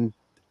mean,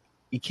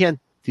 you can't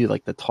do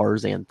the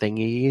Tarzan thing.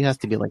 He has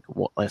to be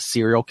a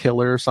serial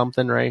killer or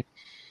something, right?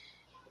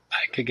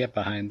 I could get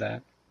behind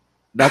that.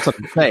 That's what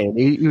I'm saying.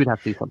 You would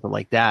have to do something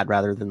like that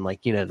rather than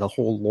the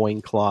whole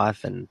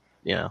loincloth and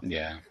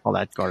all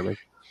that garbage.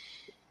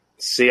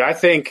 See, I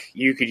think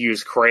you could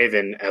use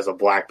Craven as a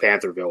Black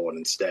Panther villain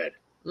instead.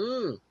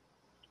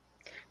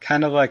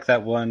 Kind of like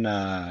that one,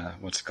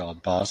 what's it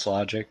called, Boss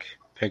Logic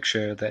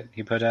picture that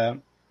he put out.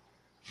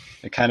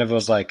 It kind of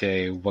was like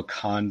a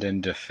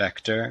Wakandan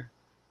defector,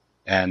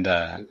 and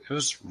it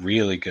was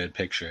really good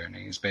picture. And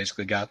he's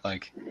basically got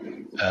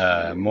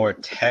a more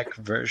tech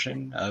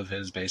version of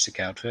his basic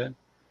outfit.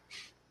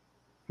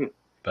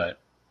 But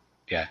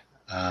yeah,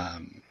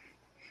 trying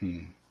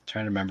to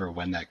remember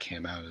when that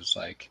came out. It was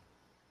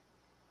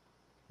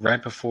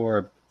right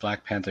before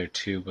Black Panther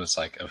 2 was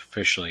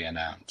officially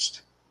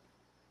announced.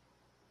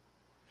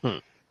 Yeah.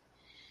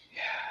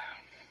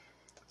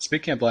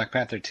 Speaking of Black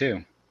Panther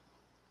 2,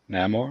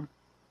 Namor?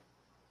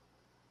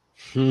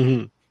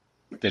 Did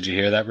you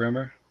hear that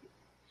rumor?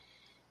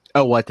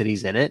 Oh, what? That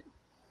he's in it?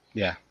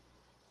 Yeah.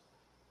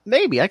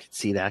 Maybe I could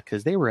see that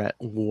because they were at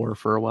war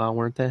for a while,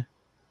 weren't they?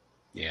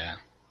 Yeah.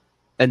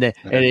 And then,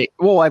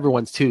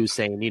 everyone's too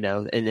saying, in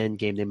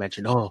Endgame they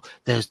mentioned, oh,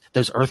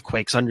 there's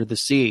earthquakes under the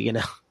sea,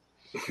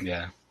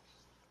 Yeah.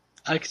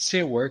 I could see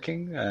it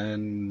working,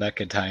 and that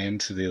could tie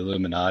into the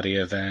Illuminati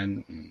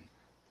event. And,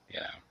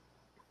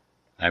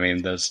 I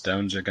mean, those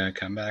stones are going to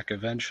come back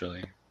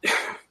eventually.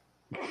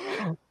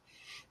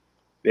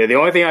 Yeah, the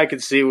only thing I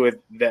could see with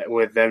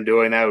them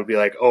doing that would be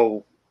like,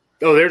 oh,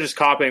 they're just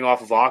copying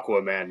off of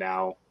Aquaman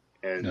now,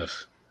 and Ugh.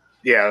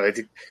 yeah,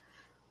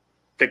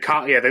 the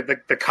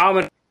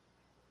common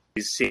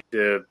seem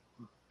to,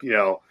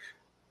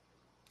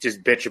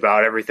 just bitch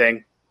about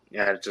everything.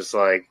 Yeah, it's just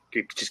like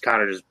it just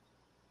kind of just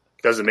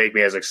doesn't make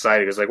me as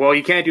excited. It's like, well,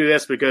 you can't do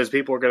this because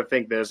people are going to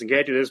think this, and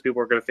can't do this,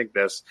 people are going to think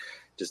this.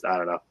 Just I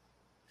don't know.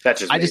 That's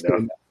just me,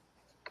 though.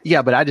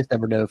 Yeah, but I just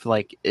never know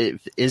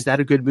if is that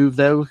a good move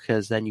though?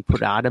 Because then you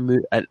put out a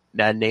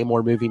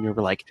Namor movie, and you're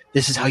like,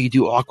 this is how you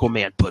do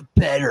Aquaman, but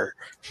better.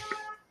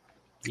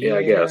 Yeah,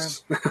 I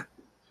guess.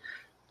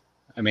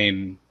 I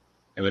mean,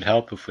 it would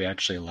help if we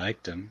actually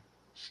liked him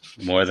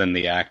more than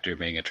the actor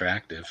being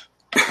attractive.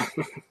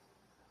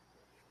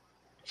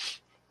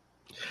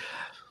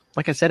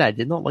 Like I said, I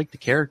did not like the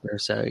character,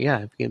 so yeah,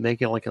 if you can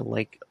make it like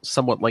a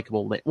somewhat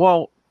likable.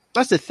 Well,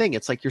 that's the thing.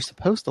 It's like you're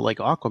supposed to like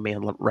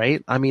Aquaman,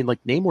 right? I mean,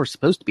 like Namor's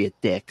supposed to be a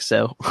dick,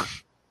 so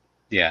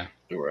Yeah,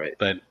 right.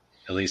 but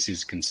at least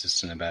he's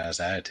consistent about his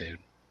attitude.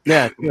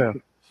 Yeah.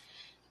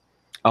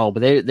 Oh,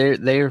 but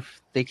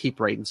they keep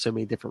writing so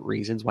many different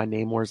reasons why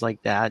Namor's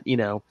like that.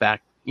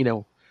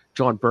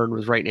 John Byrne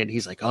was writing it.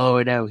 He's like,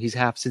 oh no, he's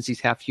half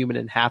human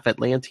and half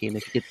Atlantean.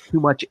 If he gets too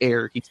much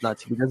air, he's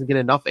nuts. If he doesn't get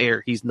enough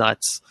air, he's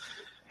nuts.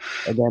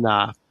 And then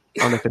I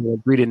don't know if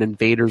anyone's reading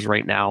Invaders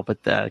right now,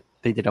 but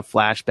they did a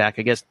flashback.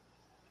 I guess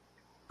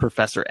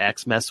Professor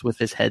X messed with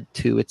his head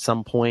too at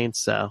some point.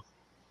 So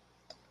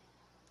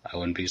I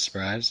wouldn't be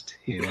surprised.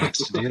 He likes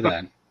to do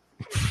that.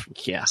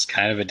 yeah, He's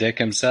kind of a dick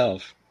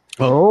himself.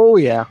 Oh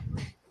yeah.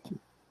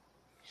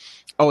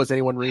 Oh, is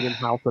anyone reading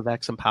House of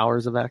X and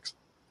Powers of X?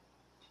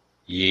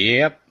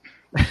 Yep.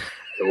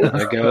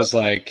 There goes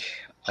like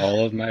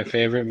all of my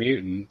favorite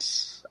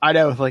mutants. I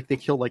know, like they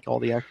killed like all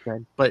the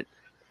X-Men, but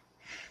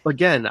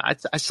again,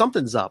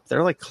 something's up.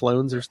 They're like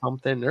clones or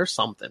something. There's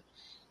something.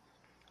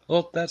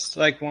 Well, that's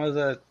like one of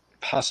the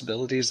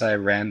possibilities I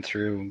ran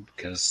through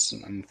because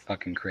I'm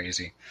fucking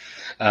crazy.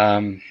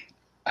 I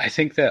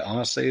think that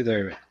honestly,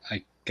 they're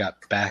like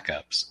got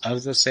backups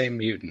of the same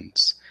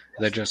mutants.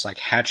 They're just like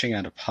hatching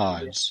out of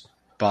pods,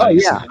 body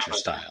snatcher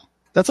style.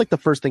 That's like the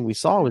first thing we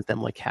saw was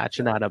them like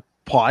hatching out of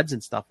pods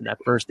and stuff in that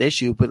first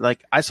issue. But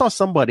like I saw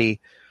somebody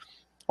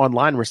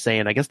online were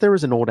saying, I guess there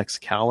was an old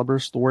Excalibur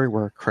story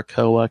where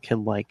Krakoa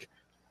can like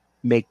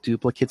make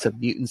duplicates of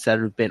mutants that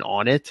have been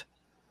on it.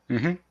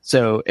 Mm-hmm.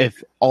 So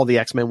if all the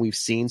X-Men we've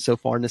seen so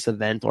far in this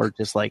event are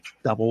just like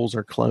doubles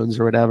or clones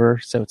or whatever,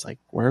 so it's like,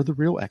 where are the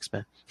real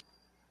X-Men?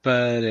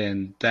 But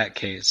in that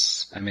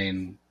case, I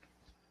mean,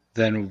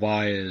 then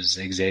why is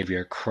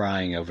Xavier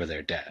crying over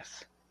their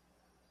death?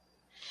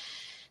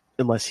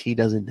 Unless he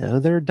doesn't know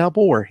they're a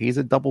double or he's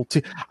a double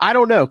too. I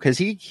don't know, because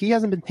he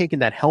hasn't been taking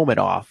that helmet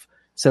off.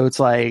 So it's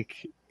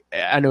like,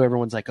 I know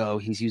everyone's like, oh,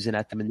 he's using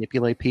that to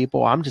manipulate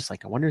people. I'm just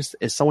like, I wonder,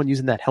 is someone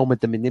using that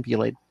helmet to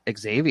manipulate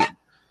Xavier?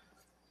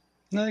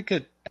 I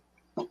could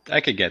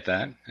get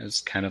that. It's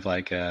kind of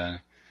like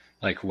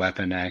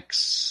Weapon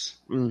X.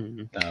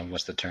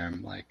 What's the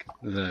term? Like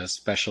the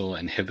special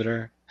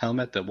inhibitor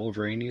helmet that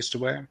Wolverine used to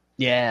wear.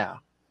 Yeah,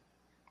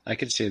 I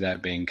could see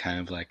that being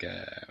kind of like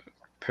a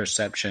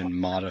perception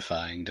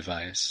modifying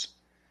device.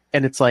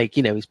 And it's like,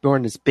 he's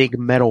wearing this big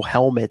metal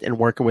helmet and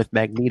working with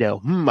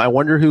Magneto. I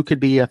wonder who could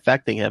be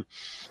affecting him.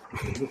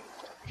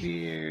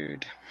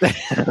 Weird.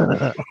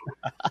 And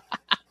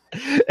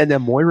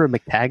then Moira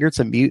McTaggart's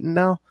a mutant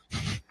now.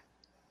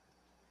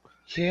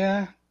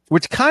 Yeah.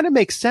 Which kind of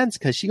makes sense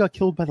because she got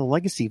killed by the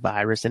legacy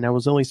virus and that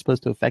was only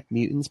supposed to affect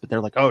mutants, but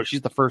they're like, oh,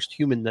 she's the first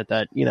human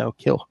that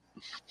kill.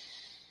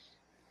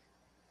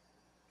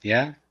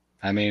 Yeah.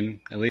 I mean,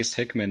 at least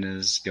Hickman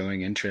is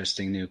going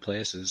interesting new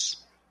places.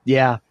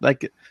 Yeah,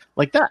 like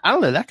that. I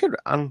don't know. That could.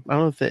 I don't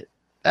know if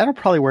that'll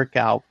probably work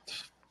out.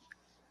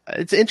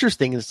 It's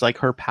interesting. It's like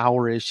her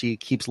power is she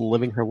keeps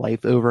living her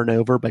life over and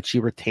over, but she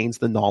retains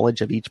the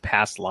knowledge of each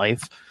past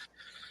life.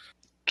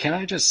 Can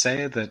I just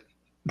say that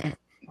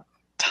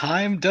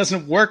time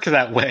doesn't work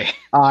that way?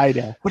 I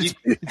know.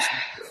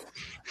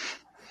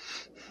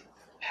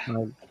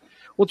 Well,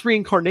 it's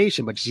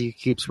reincarnation, but she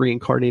keeps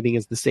reincarnating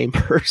as the same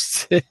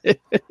person.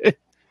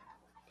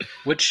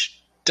 Which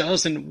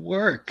doesn't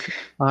work.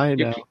 I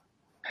know.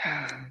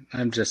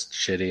 I'm just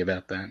shitty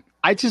about that.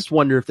 I just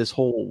wonder if this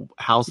whole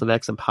House of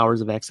X and Powers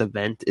of X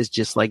event is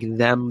just like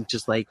them,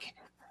 just like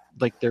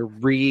they're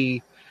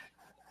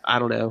I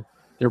don't know,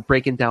 they're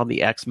breaking down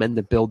the X-Men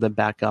to build them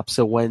back up.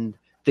 So when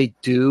they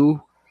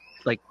do,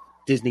 like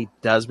Disney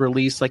does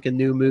release like a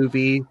new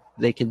movie,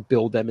 they can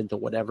build them into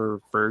whatever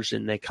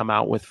version they come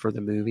out with for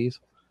the movies.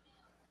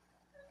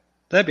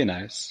 That'd be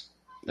nice.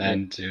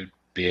 And to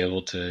be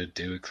able to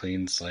do a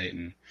clean slate.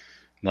 And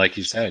like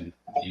you said,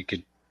 you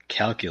could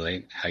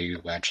calculate how you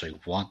actually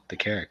want the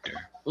character.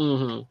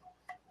 Mm-hmm.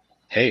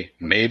 Hey,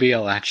 maybe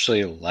I'll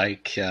actually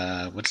like,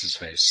 what's his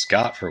face?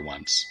 Scott for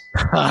once.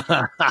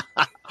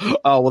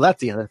 Oh, well, that's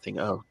the other thing.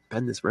 Oh,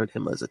 Bendis wrote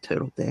him as a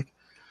total dick.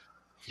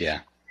 Yeah.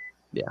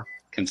 Yeah.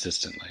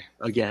 Consistently.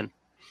 Again.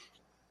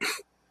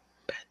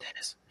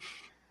 Bendis.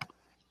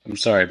 I'm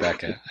sorry,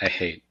 Becca. I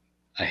hate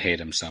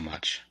him so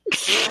much.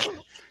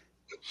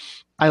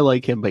 I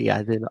like him, but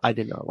yeah, I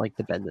did not like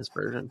the Bendis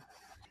version.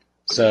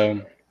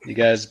 So, you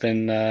guys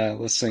been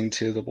listening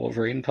to the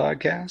Wolverine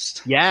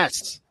podcast?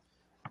 Yes.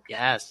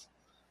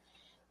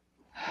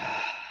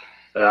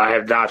 I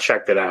have not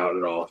checked it out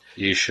at all.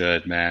 You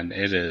should, man.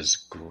 It is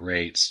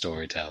great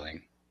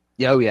storytelling.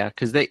 Oh yeah,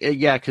 because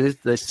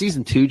the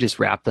season 2 just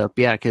wrapped up.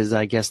 Yeah, because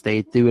I guess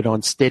they do it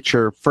on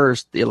Stitcher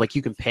first. Like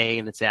you can pay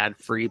and it's ad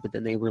free, but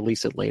then they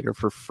release it later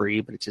for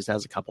free. But it just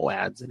has a couple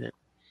ads in it.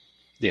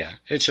 Yeah,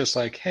 it's just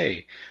like,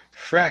 hey,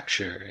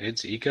 Fracture,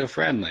 it's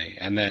eco-friendly,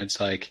 and then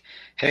it's like,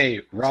 hey,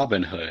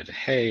 Robin Hood,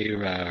 hey,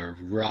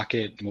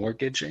 Rocket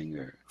Mortgaging,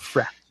 or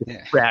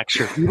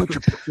Fracture. You want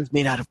your pictures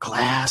made out of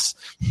glass?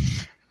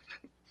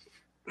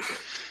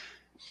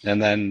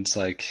 And then it's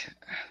like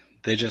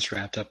they just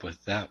wrapped up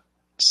with that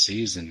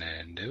season,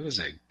 and it was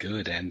a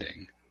good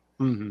ending.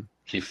 Mm-hmm.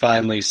 He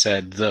finally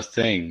said the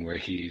thing where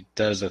he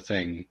does a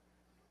thing.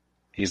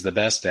 He's the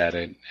best at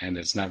it, and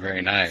it's not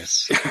very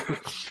nice.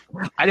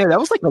 I know that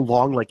was like a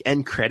long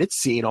end credits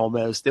scene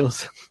almost. It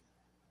was.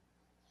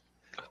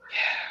 Yeah,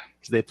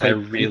 They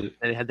played.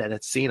 They had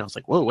that scene. I was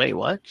like, whoa, wait,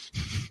 what?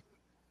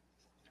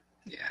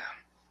 Yeah,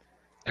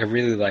 I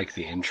really like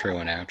the intro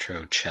and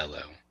outro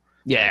cello.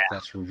 Yeah, like,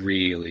 that's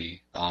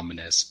really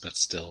ominous, but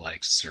still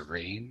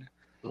serene.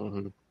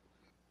 Mm-hmm.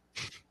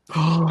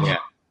 Yeah,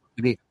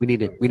 we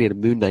need a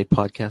Moon Knight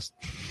podcast.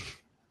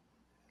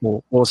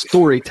 Well, a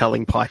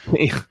storytelling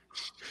podcast.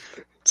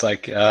 It's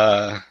like,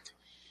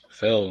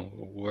 Phil,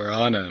 we're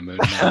on a Moon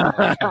Knight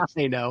podcast.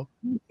 I know,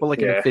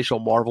 but an official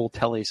Marvel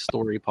tele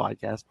story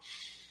podcast.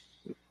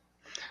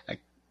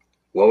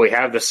 Well, we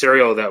have the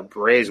serial that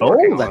Bray's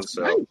working on,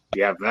 so right.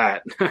 you have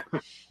that.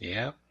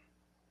 Yeah.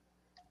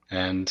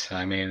 And,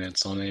 I mean,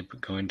 it's only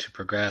going to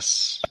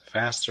progress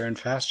faster and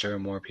faster.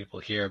 More people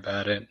hear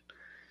about it,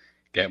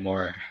 get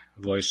more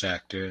voice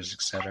actors,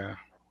 etc.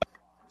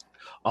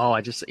 Oh,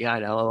 I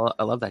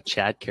love that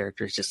Chad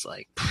character. It's just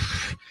like,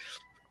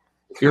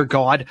 you're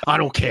God. I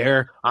don't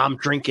care. I'm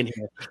drinking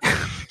here.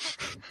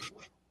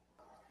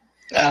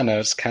 I don't know.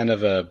 It's kind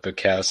of a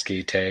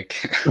Bukowski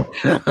take.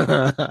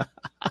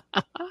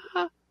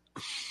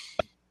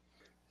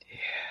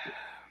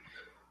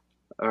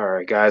 All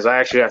right, guys. I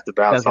actually have to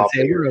bounce off.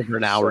 We're over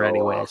an hour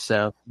anyway,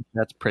 so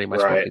that's pretty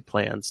much what we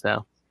planned.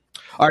 So,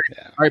 all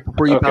right.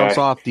 Before you bounce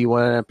off, do you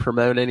want to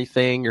promote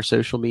anything, your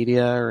social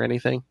media or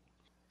anything?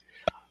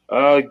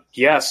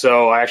 Yeah.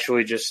 So I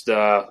actually just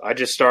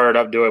started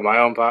up doing my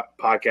own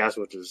podcast,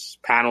 which is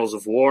Panels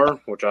of War,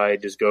 which I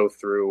just go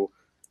through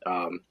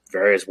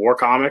various war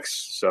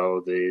comics.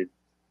 So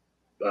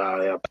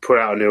I put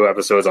out new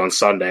episodes on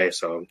Sunday.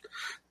 So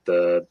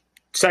the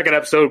second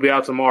episode will be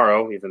out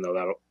tomorrow, even though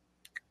that'll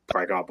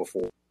probably come out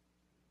before.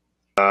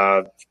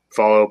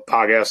 Follow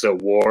Podcast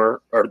at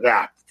War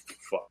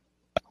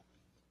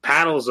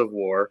Panels of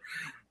War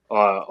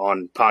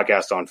on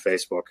podcast on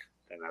Facebook,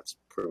 and that's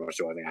pretty much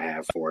the only thing I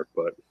have for it.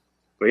 But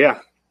yeah.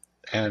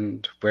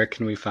 And where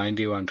can we find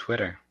you on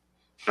Twitter?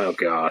 Oh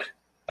God.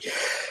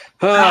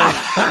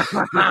 Yeah.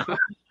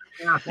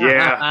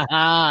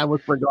 I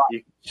would forgot.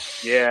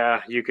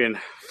 You can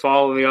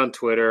follow me on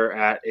Twitter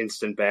at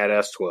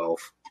InstantBadass12.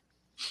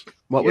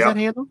 What was that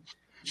handle?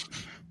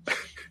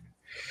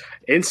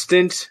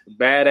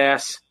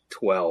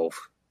 InstantBadass12.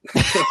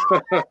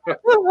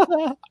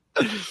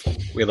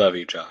 We love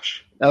you,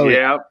 Josh. Oh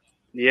yeah.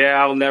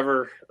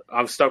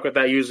 I'm stuck with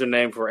that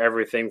username for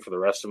everything for the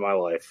rest of my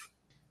life.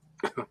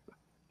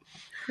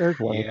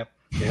 Yep,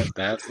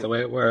 that's the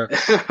way it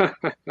works.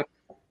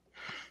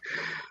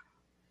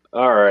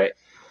 All right.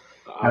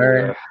 I'm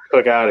gonna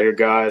click out of here,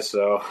 guys.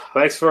 So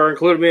thanks for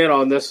including me in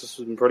on this. This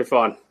has been pretty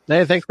fun.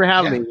 Hey, thanks for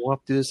having me. We'll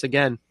have to do this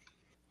again.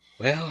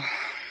 Well,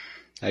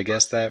 I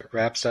guess that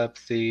wraps up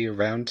the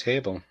round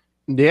table.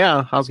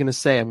 Yeah, I was gonna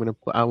say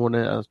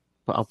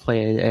I'll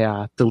play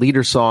a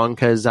Deleter song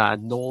because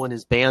Noel and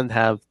his band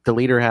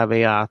Deleter have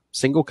a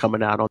single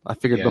coming out. I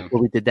figured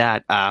before we did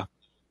that,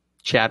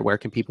 Chad, where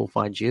can people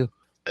find you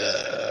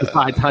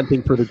besides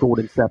hunting for the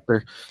Golden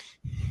Scepter?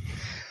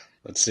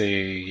 Let's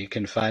see. You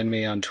can find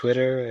me on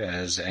Twitter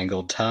as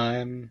Angled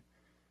Time.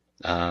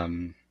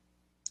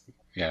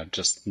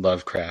 Just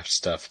Lovecraft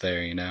stuff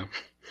there,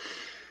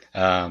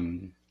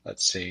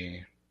 Let's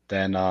see.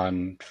 Then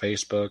on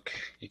Facebook,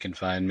 you can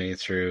find me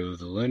through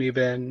the Looney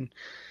Bin.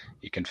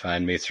 You can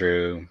find me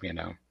through,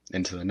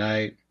 Into the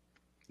Night.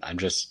 I'm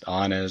just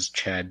on as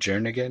Chad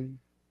Jernigan.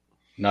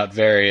 Not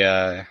very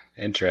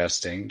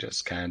interesting,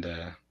 just kind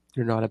of...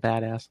 You're not a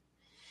badass.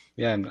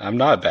 Yeah, I'm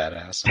not a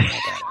badass. I'm not a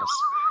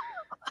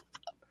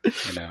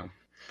badass.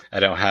 I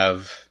don't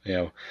have,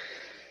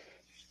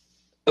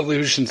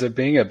 illusions of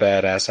being a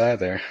badass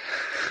either.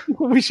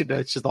 We should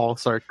just all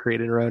start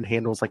creating our own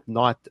handles, like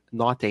not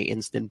a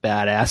instant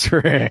badass,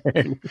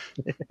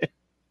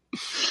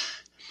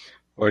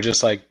 or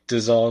just like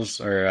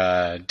dissolves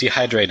or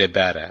dehydrated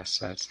badass.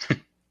 That's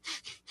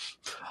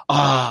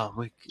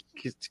we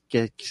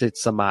get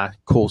some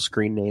cool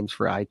screen names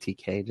for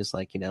ITK, just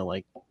like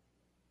like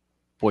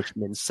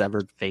Bushman's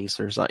severed face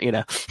or something, you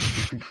know.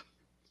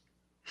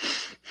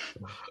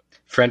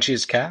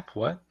 Frenchie's cap?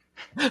 What?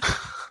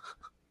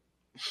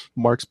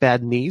 Mark's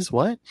bad knees?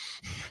 What?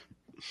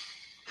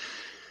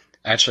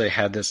 I actually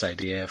had this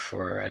idea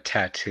for a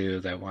tattoo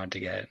that I wanted to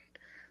get.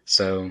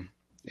 So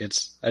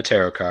it's a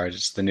tarot card.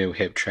 It's the new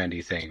hip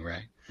trendy thing,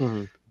 right?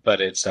 Mm-hmm.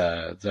 But it's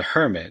the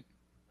Hermit,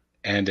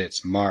 and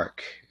it's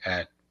Mark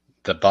at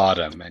the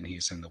bottom, and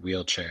he's in the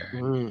wheelchair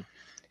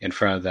in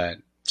front of that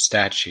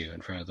statue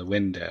in front of the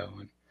window.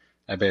 And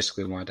I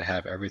basically wanted to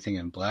have everything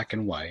in black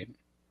and white,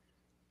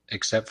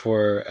 except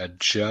for a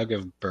jug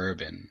of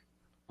bourbon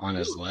on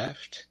his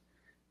left,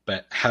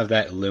 but have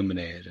that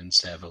illuminated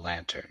instead of a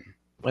lantern.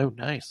 Oh,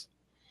 nice.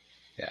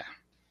 Yeah.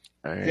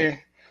 All right. Yeah.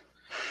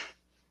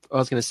 I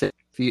was gonna say,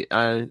 if you,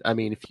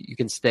 if you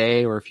can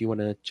stay or if you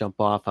want to jump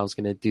off, I was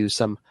gonna do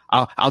some.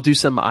 I'll do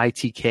some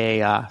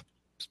ITK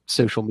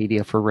social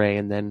media for Ray,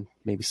 and then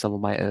maybe some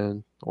of my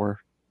own or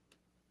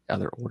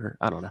other order.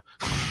 I don't know.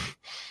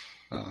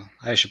 Well,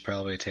 I should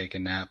probably take a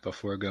nap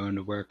before going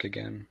to work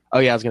again. Oh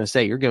yeah, I was gonna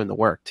say you're going to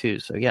work too,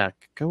 so yeah,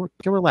 go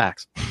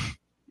relax.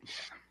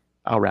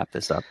 I'll wrap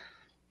this up.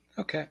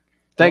 Okay.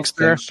 Thanks, well,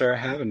 sir. Thanks for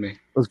having me. It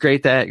was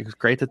great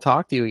to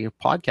talk to you. Your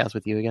podcast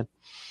with you again.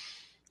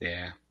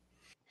 Yeah.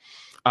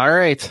 All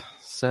right.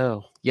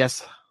 So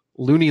yes,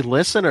 loony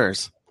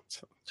listeners.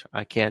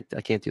 I can't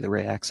do the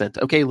Ray accent.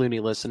 Okay, loony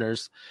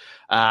listeners.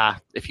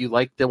 If you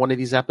liked one of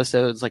these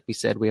episodes, like we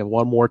said, we have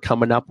one more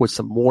coming up with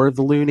some more of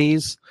the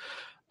loonies.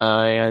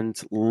 And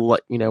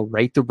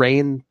rate the Ray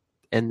and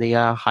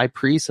the High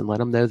Priest, and let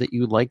them know that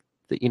you like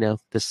the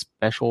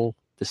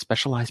the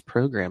specialized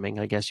programming,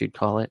 I guess you'd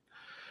call it.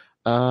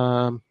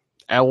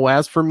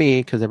 As for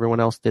me, because everyone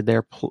else did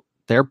their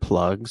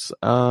plugs.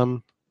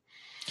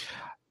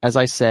 As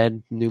I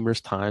said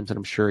numerous times, and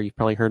I'm sure you've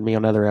probably heard me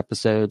on other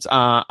episodes,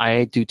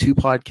 I do two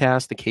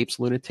podcasts, the Capes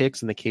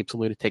Lunatics and the Capes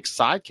Lunatics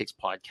Sidekicks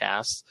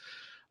podcasts.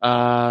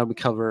 We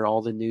cover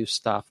all the new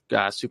stuff,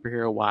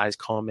 superhero-wise,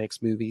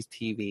 comics, movies,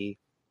 TV.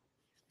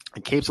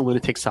 And Capes and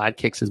Lunatics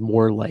Sidekicks is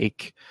more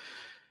like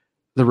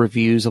the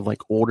reviews of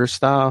like older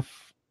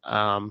stuff.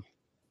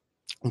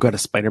 We've got a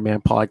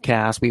Spider-Man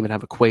podcast. We even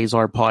have a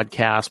Quasar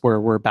podcast where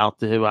we're about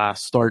to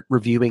start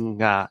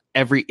reviewing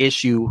every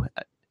issue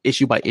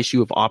by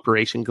issue of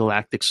Operation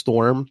Galactic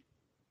Storm.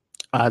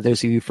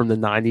 Those of you from the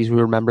 90s who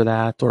remember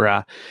that,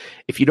 or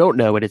if you don't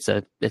know it,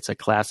 it's a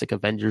classic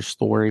Avengers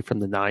story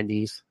from the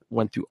 90s.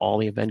 Went through all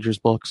the Avengers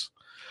books.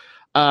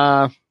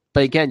 But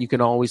again, you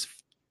can always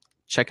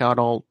check me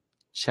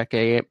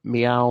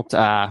out.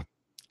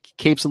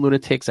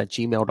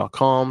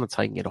 capesandlunatics@gmail.com. That's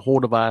how you can get a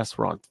hold of us.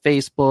 We're on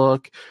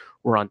Facebook.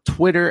 We're on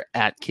Twitter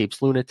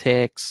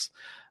 @CapesLunatics.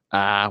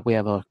 We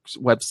have a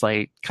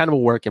website, kind of a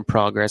work in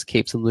progress,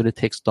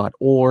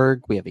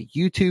 capesandlunatics.org. We have a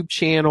YouTube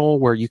channel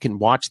where you can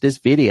watch this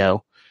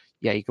video.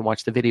 Yeah, you can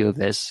watch the video of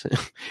this.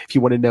 If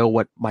you want to know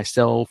what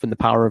myself and the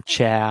Power of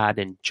Chad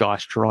and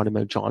Josh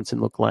Geronimo Johnson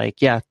look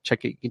like, yeah,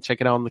 you can check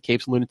it out on the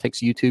Capes and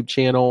Lunatics YouTube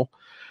channel.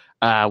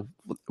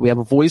 We have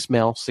a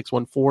voicemail,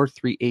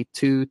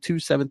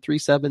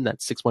 614-382-2737.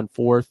 That's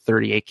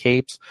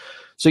 614-38-CAPES.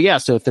 So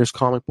if there's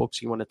comic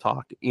books you want to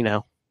talk,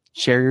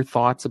 share your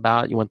thoughts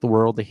about, you want the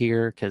world to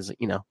hear, because,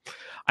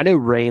 I know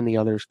Ray and the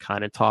others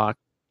kind of talk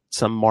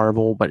some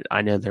Marvel, but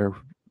I know they're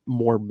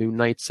more Moon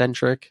Knight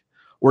centric,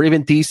 or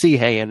even DC.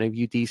 Hey, any of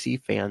you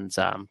DC fans,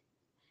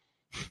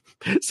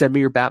 send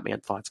me your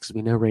Batman thoughts, because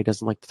we know Ray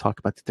doesn't like to talk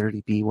about the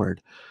dirty B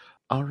word.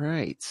 All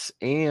right.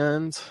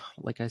 And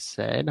like I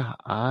said,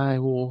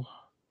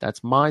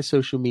 that's my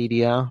social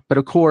media. But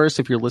of course,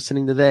 if you're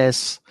listening to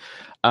this,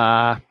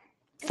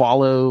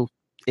 follow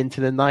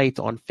Into the Night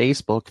on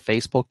Facebook,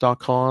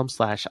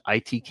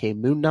 facebook.com/ITK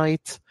Moon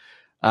Knight.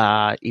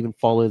 Even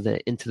follow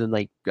the Into the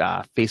Night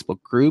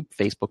Facebook group,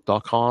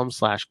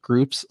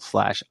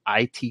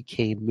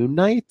 facebook.com/groups/ITK Moon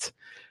Knight.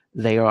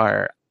 They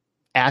are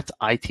at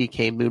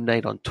ITK Moon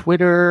Knight on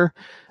Twitter.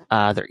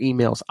 Their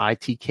email is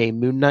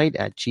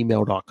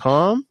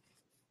itkmoonknight@gmail.com.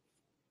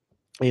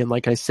 And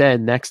like I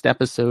said, next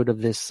episode of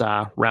this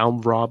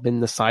round robin,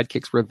 the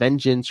Sidekicks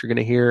Revengeance, you're going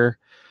to hear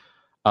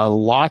a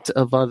lot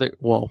of I'd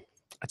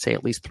say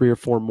at least 3 or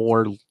 4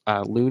 more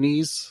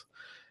loonies,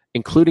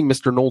 including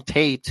Mr. Noel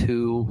Tate,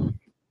 who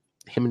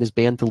him and his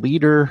band, The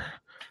Leader,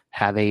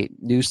 have a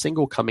new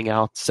single coming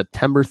out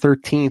September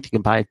 13th. You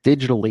can buy it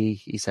digitally.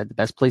 He said the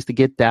best place to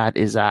get that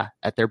is at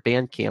their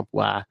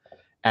Bandcamp,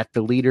 at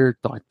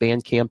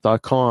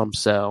theleader.bandcamp.com.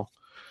 So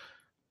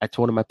I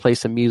told him I play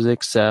some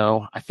music,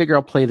 so I figure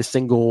I'll play the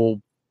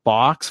single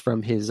Box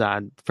from his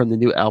from the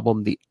new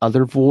album The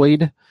Other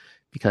Void,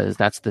 because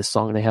that's the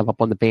song they have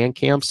up on the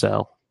Bandcamp.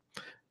 So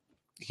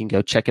you can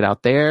go check it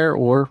out there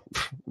or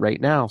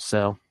right now.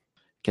 So I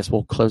guess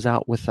we'll close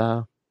out with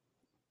The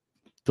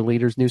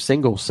Leader's new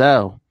single.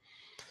 So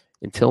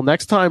until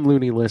next time,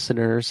 loony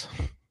listeners,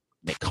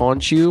 may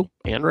Khonshu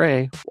and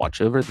Ray watch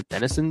over the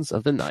denizens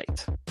of the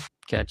night.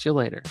 Catch you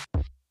later.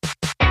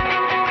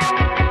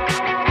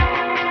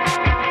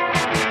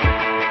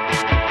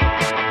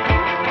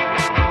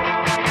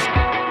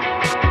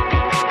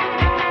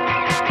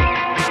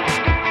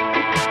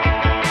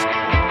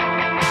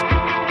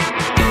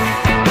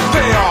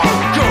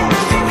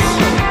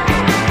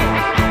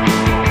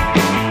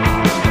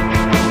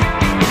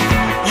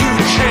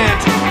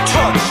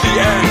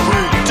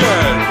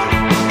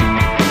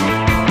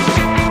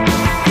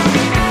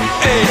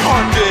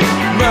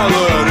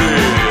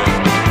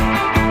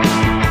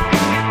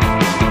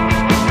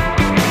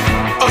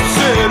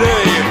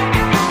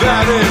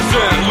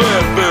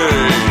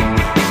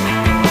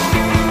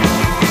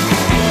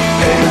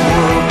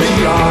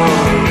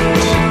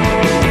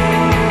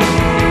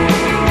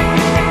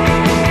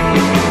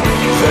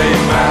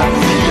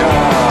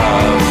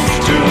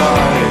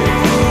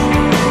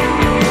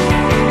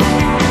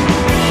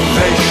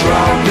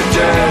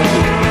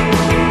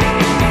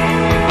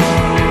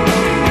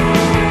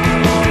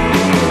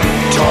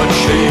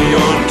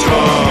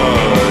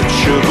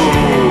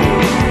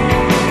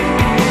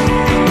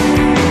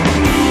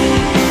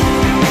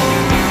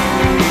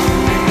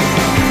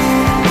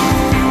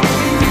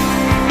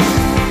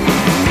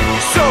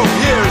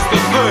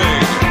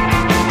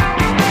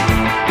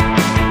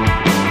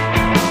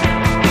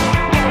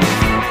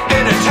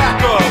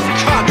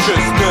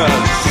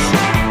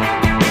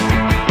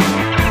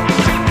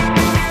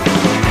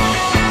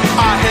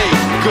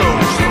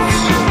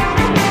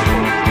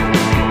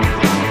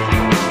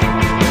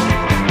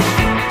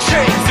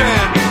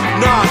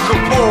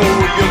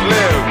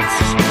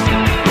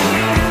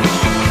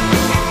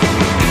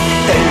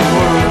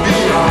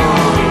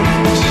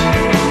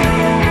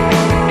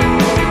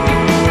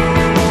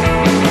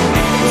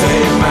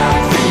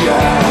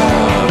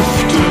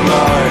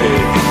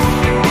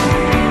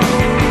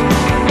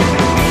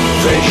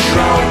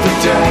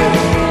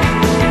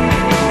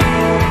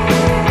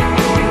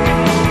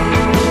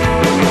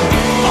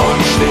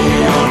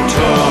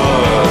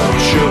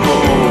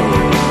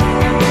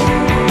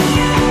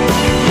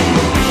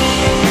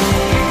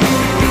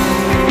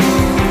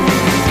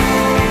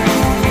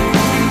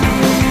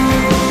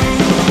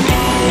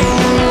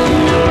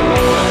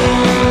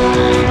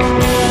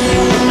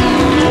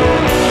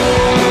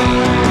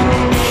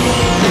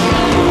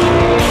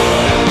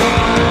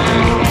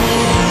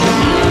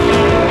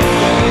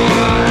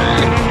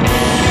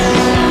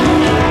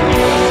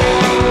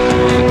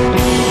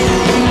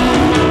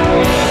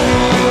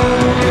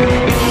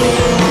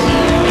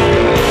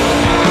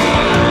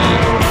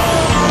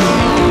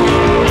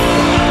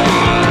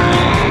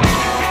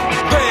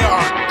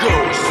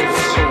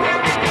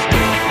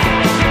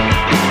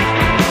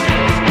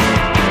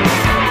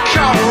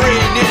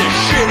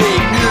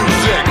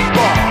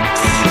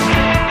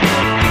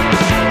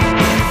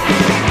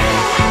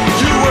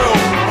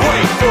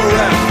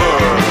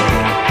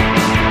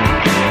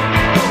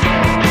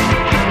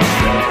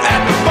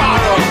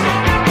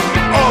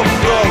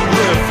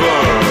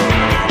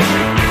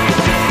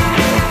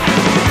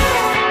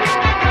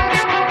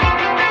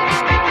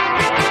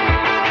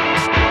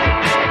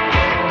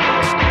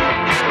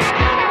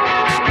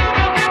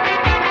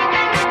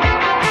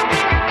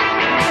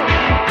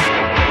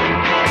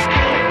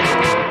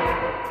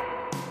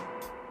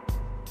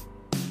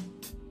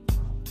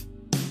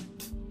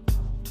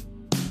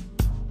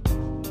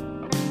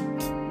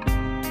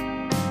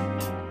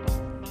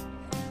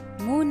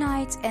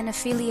 and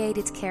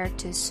affiliated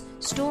characters,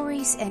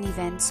 stories and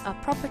events are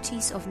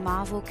properties of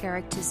Marvel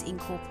Characters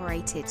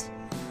Incorporated.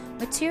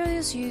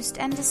 Materials used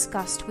and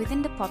discussed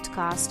within the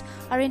podcast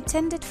are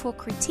intended for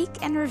critique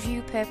and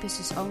review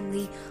purposes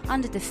only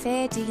under the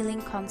fair dealing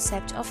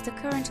concept of the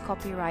current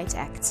Copyright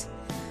Act.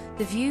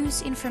 The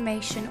views,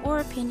 information, or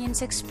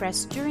opinions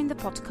expressed during the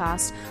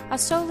podcast are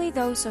solely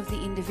those of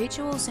the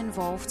individuals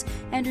involved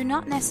and do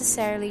not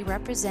necessarily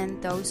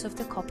represent those of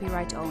the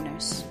copyright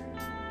owners.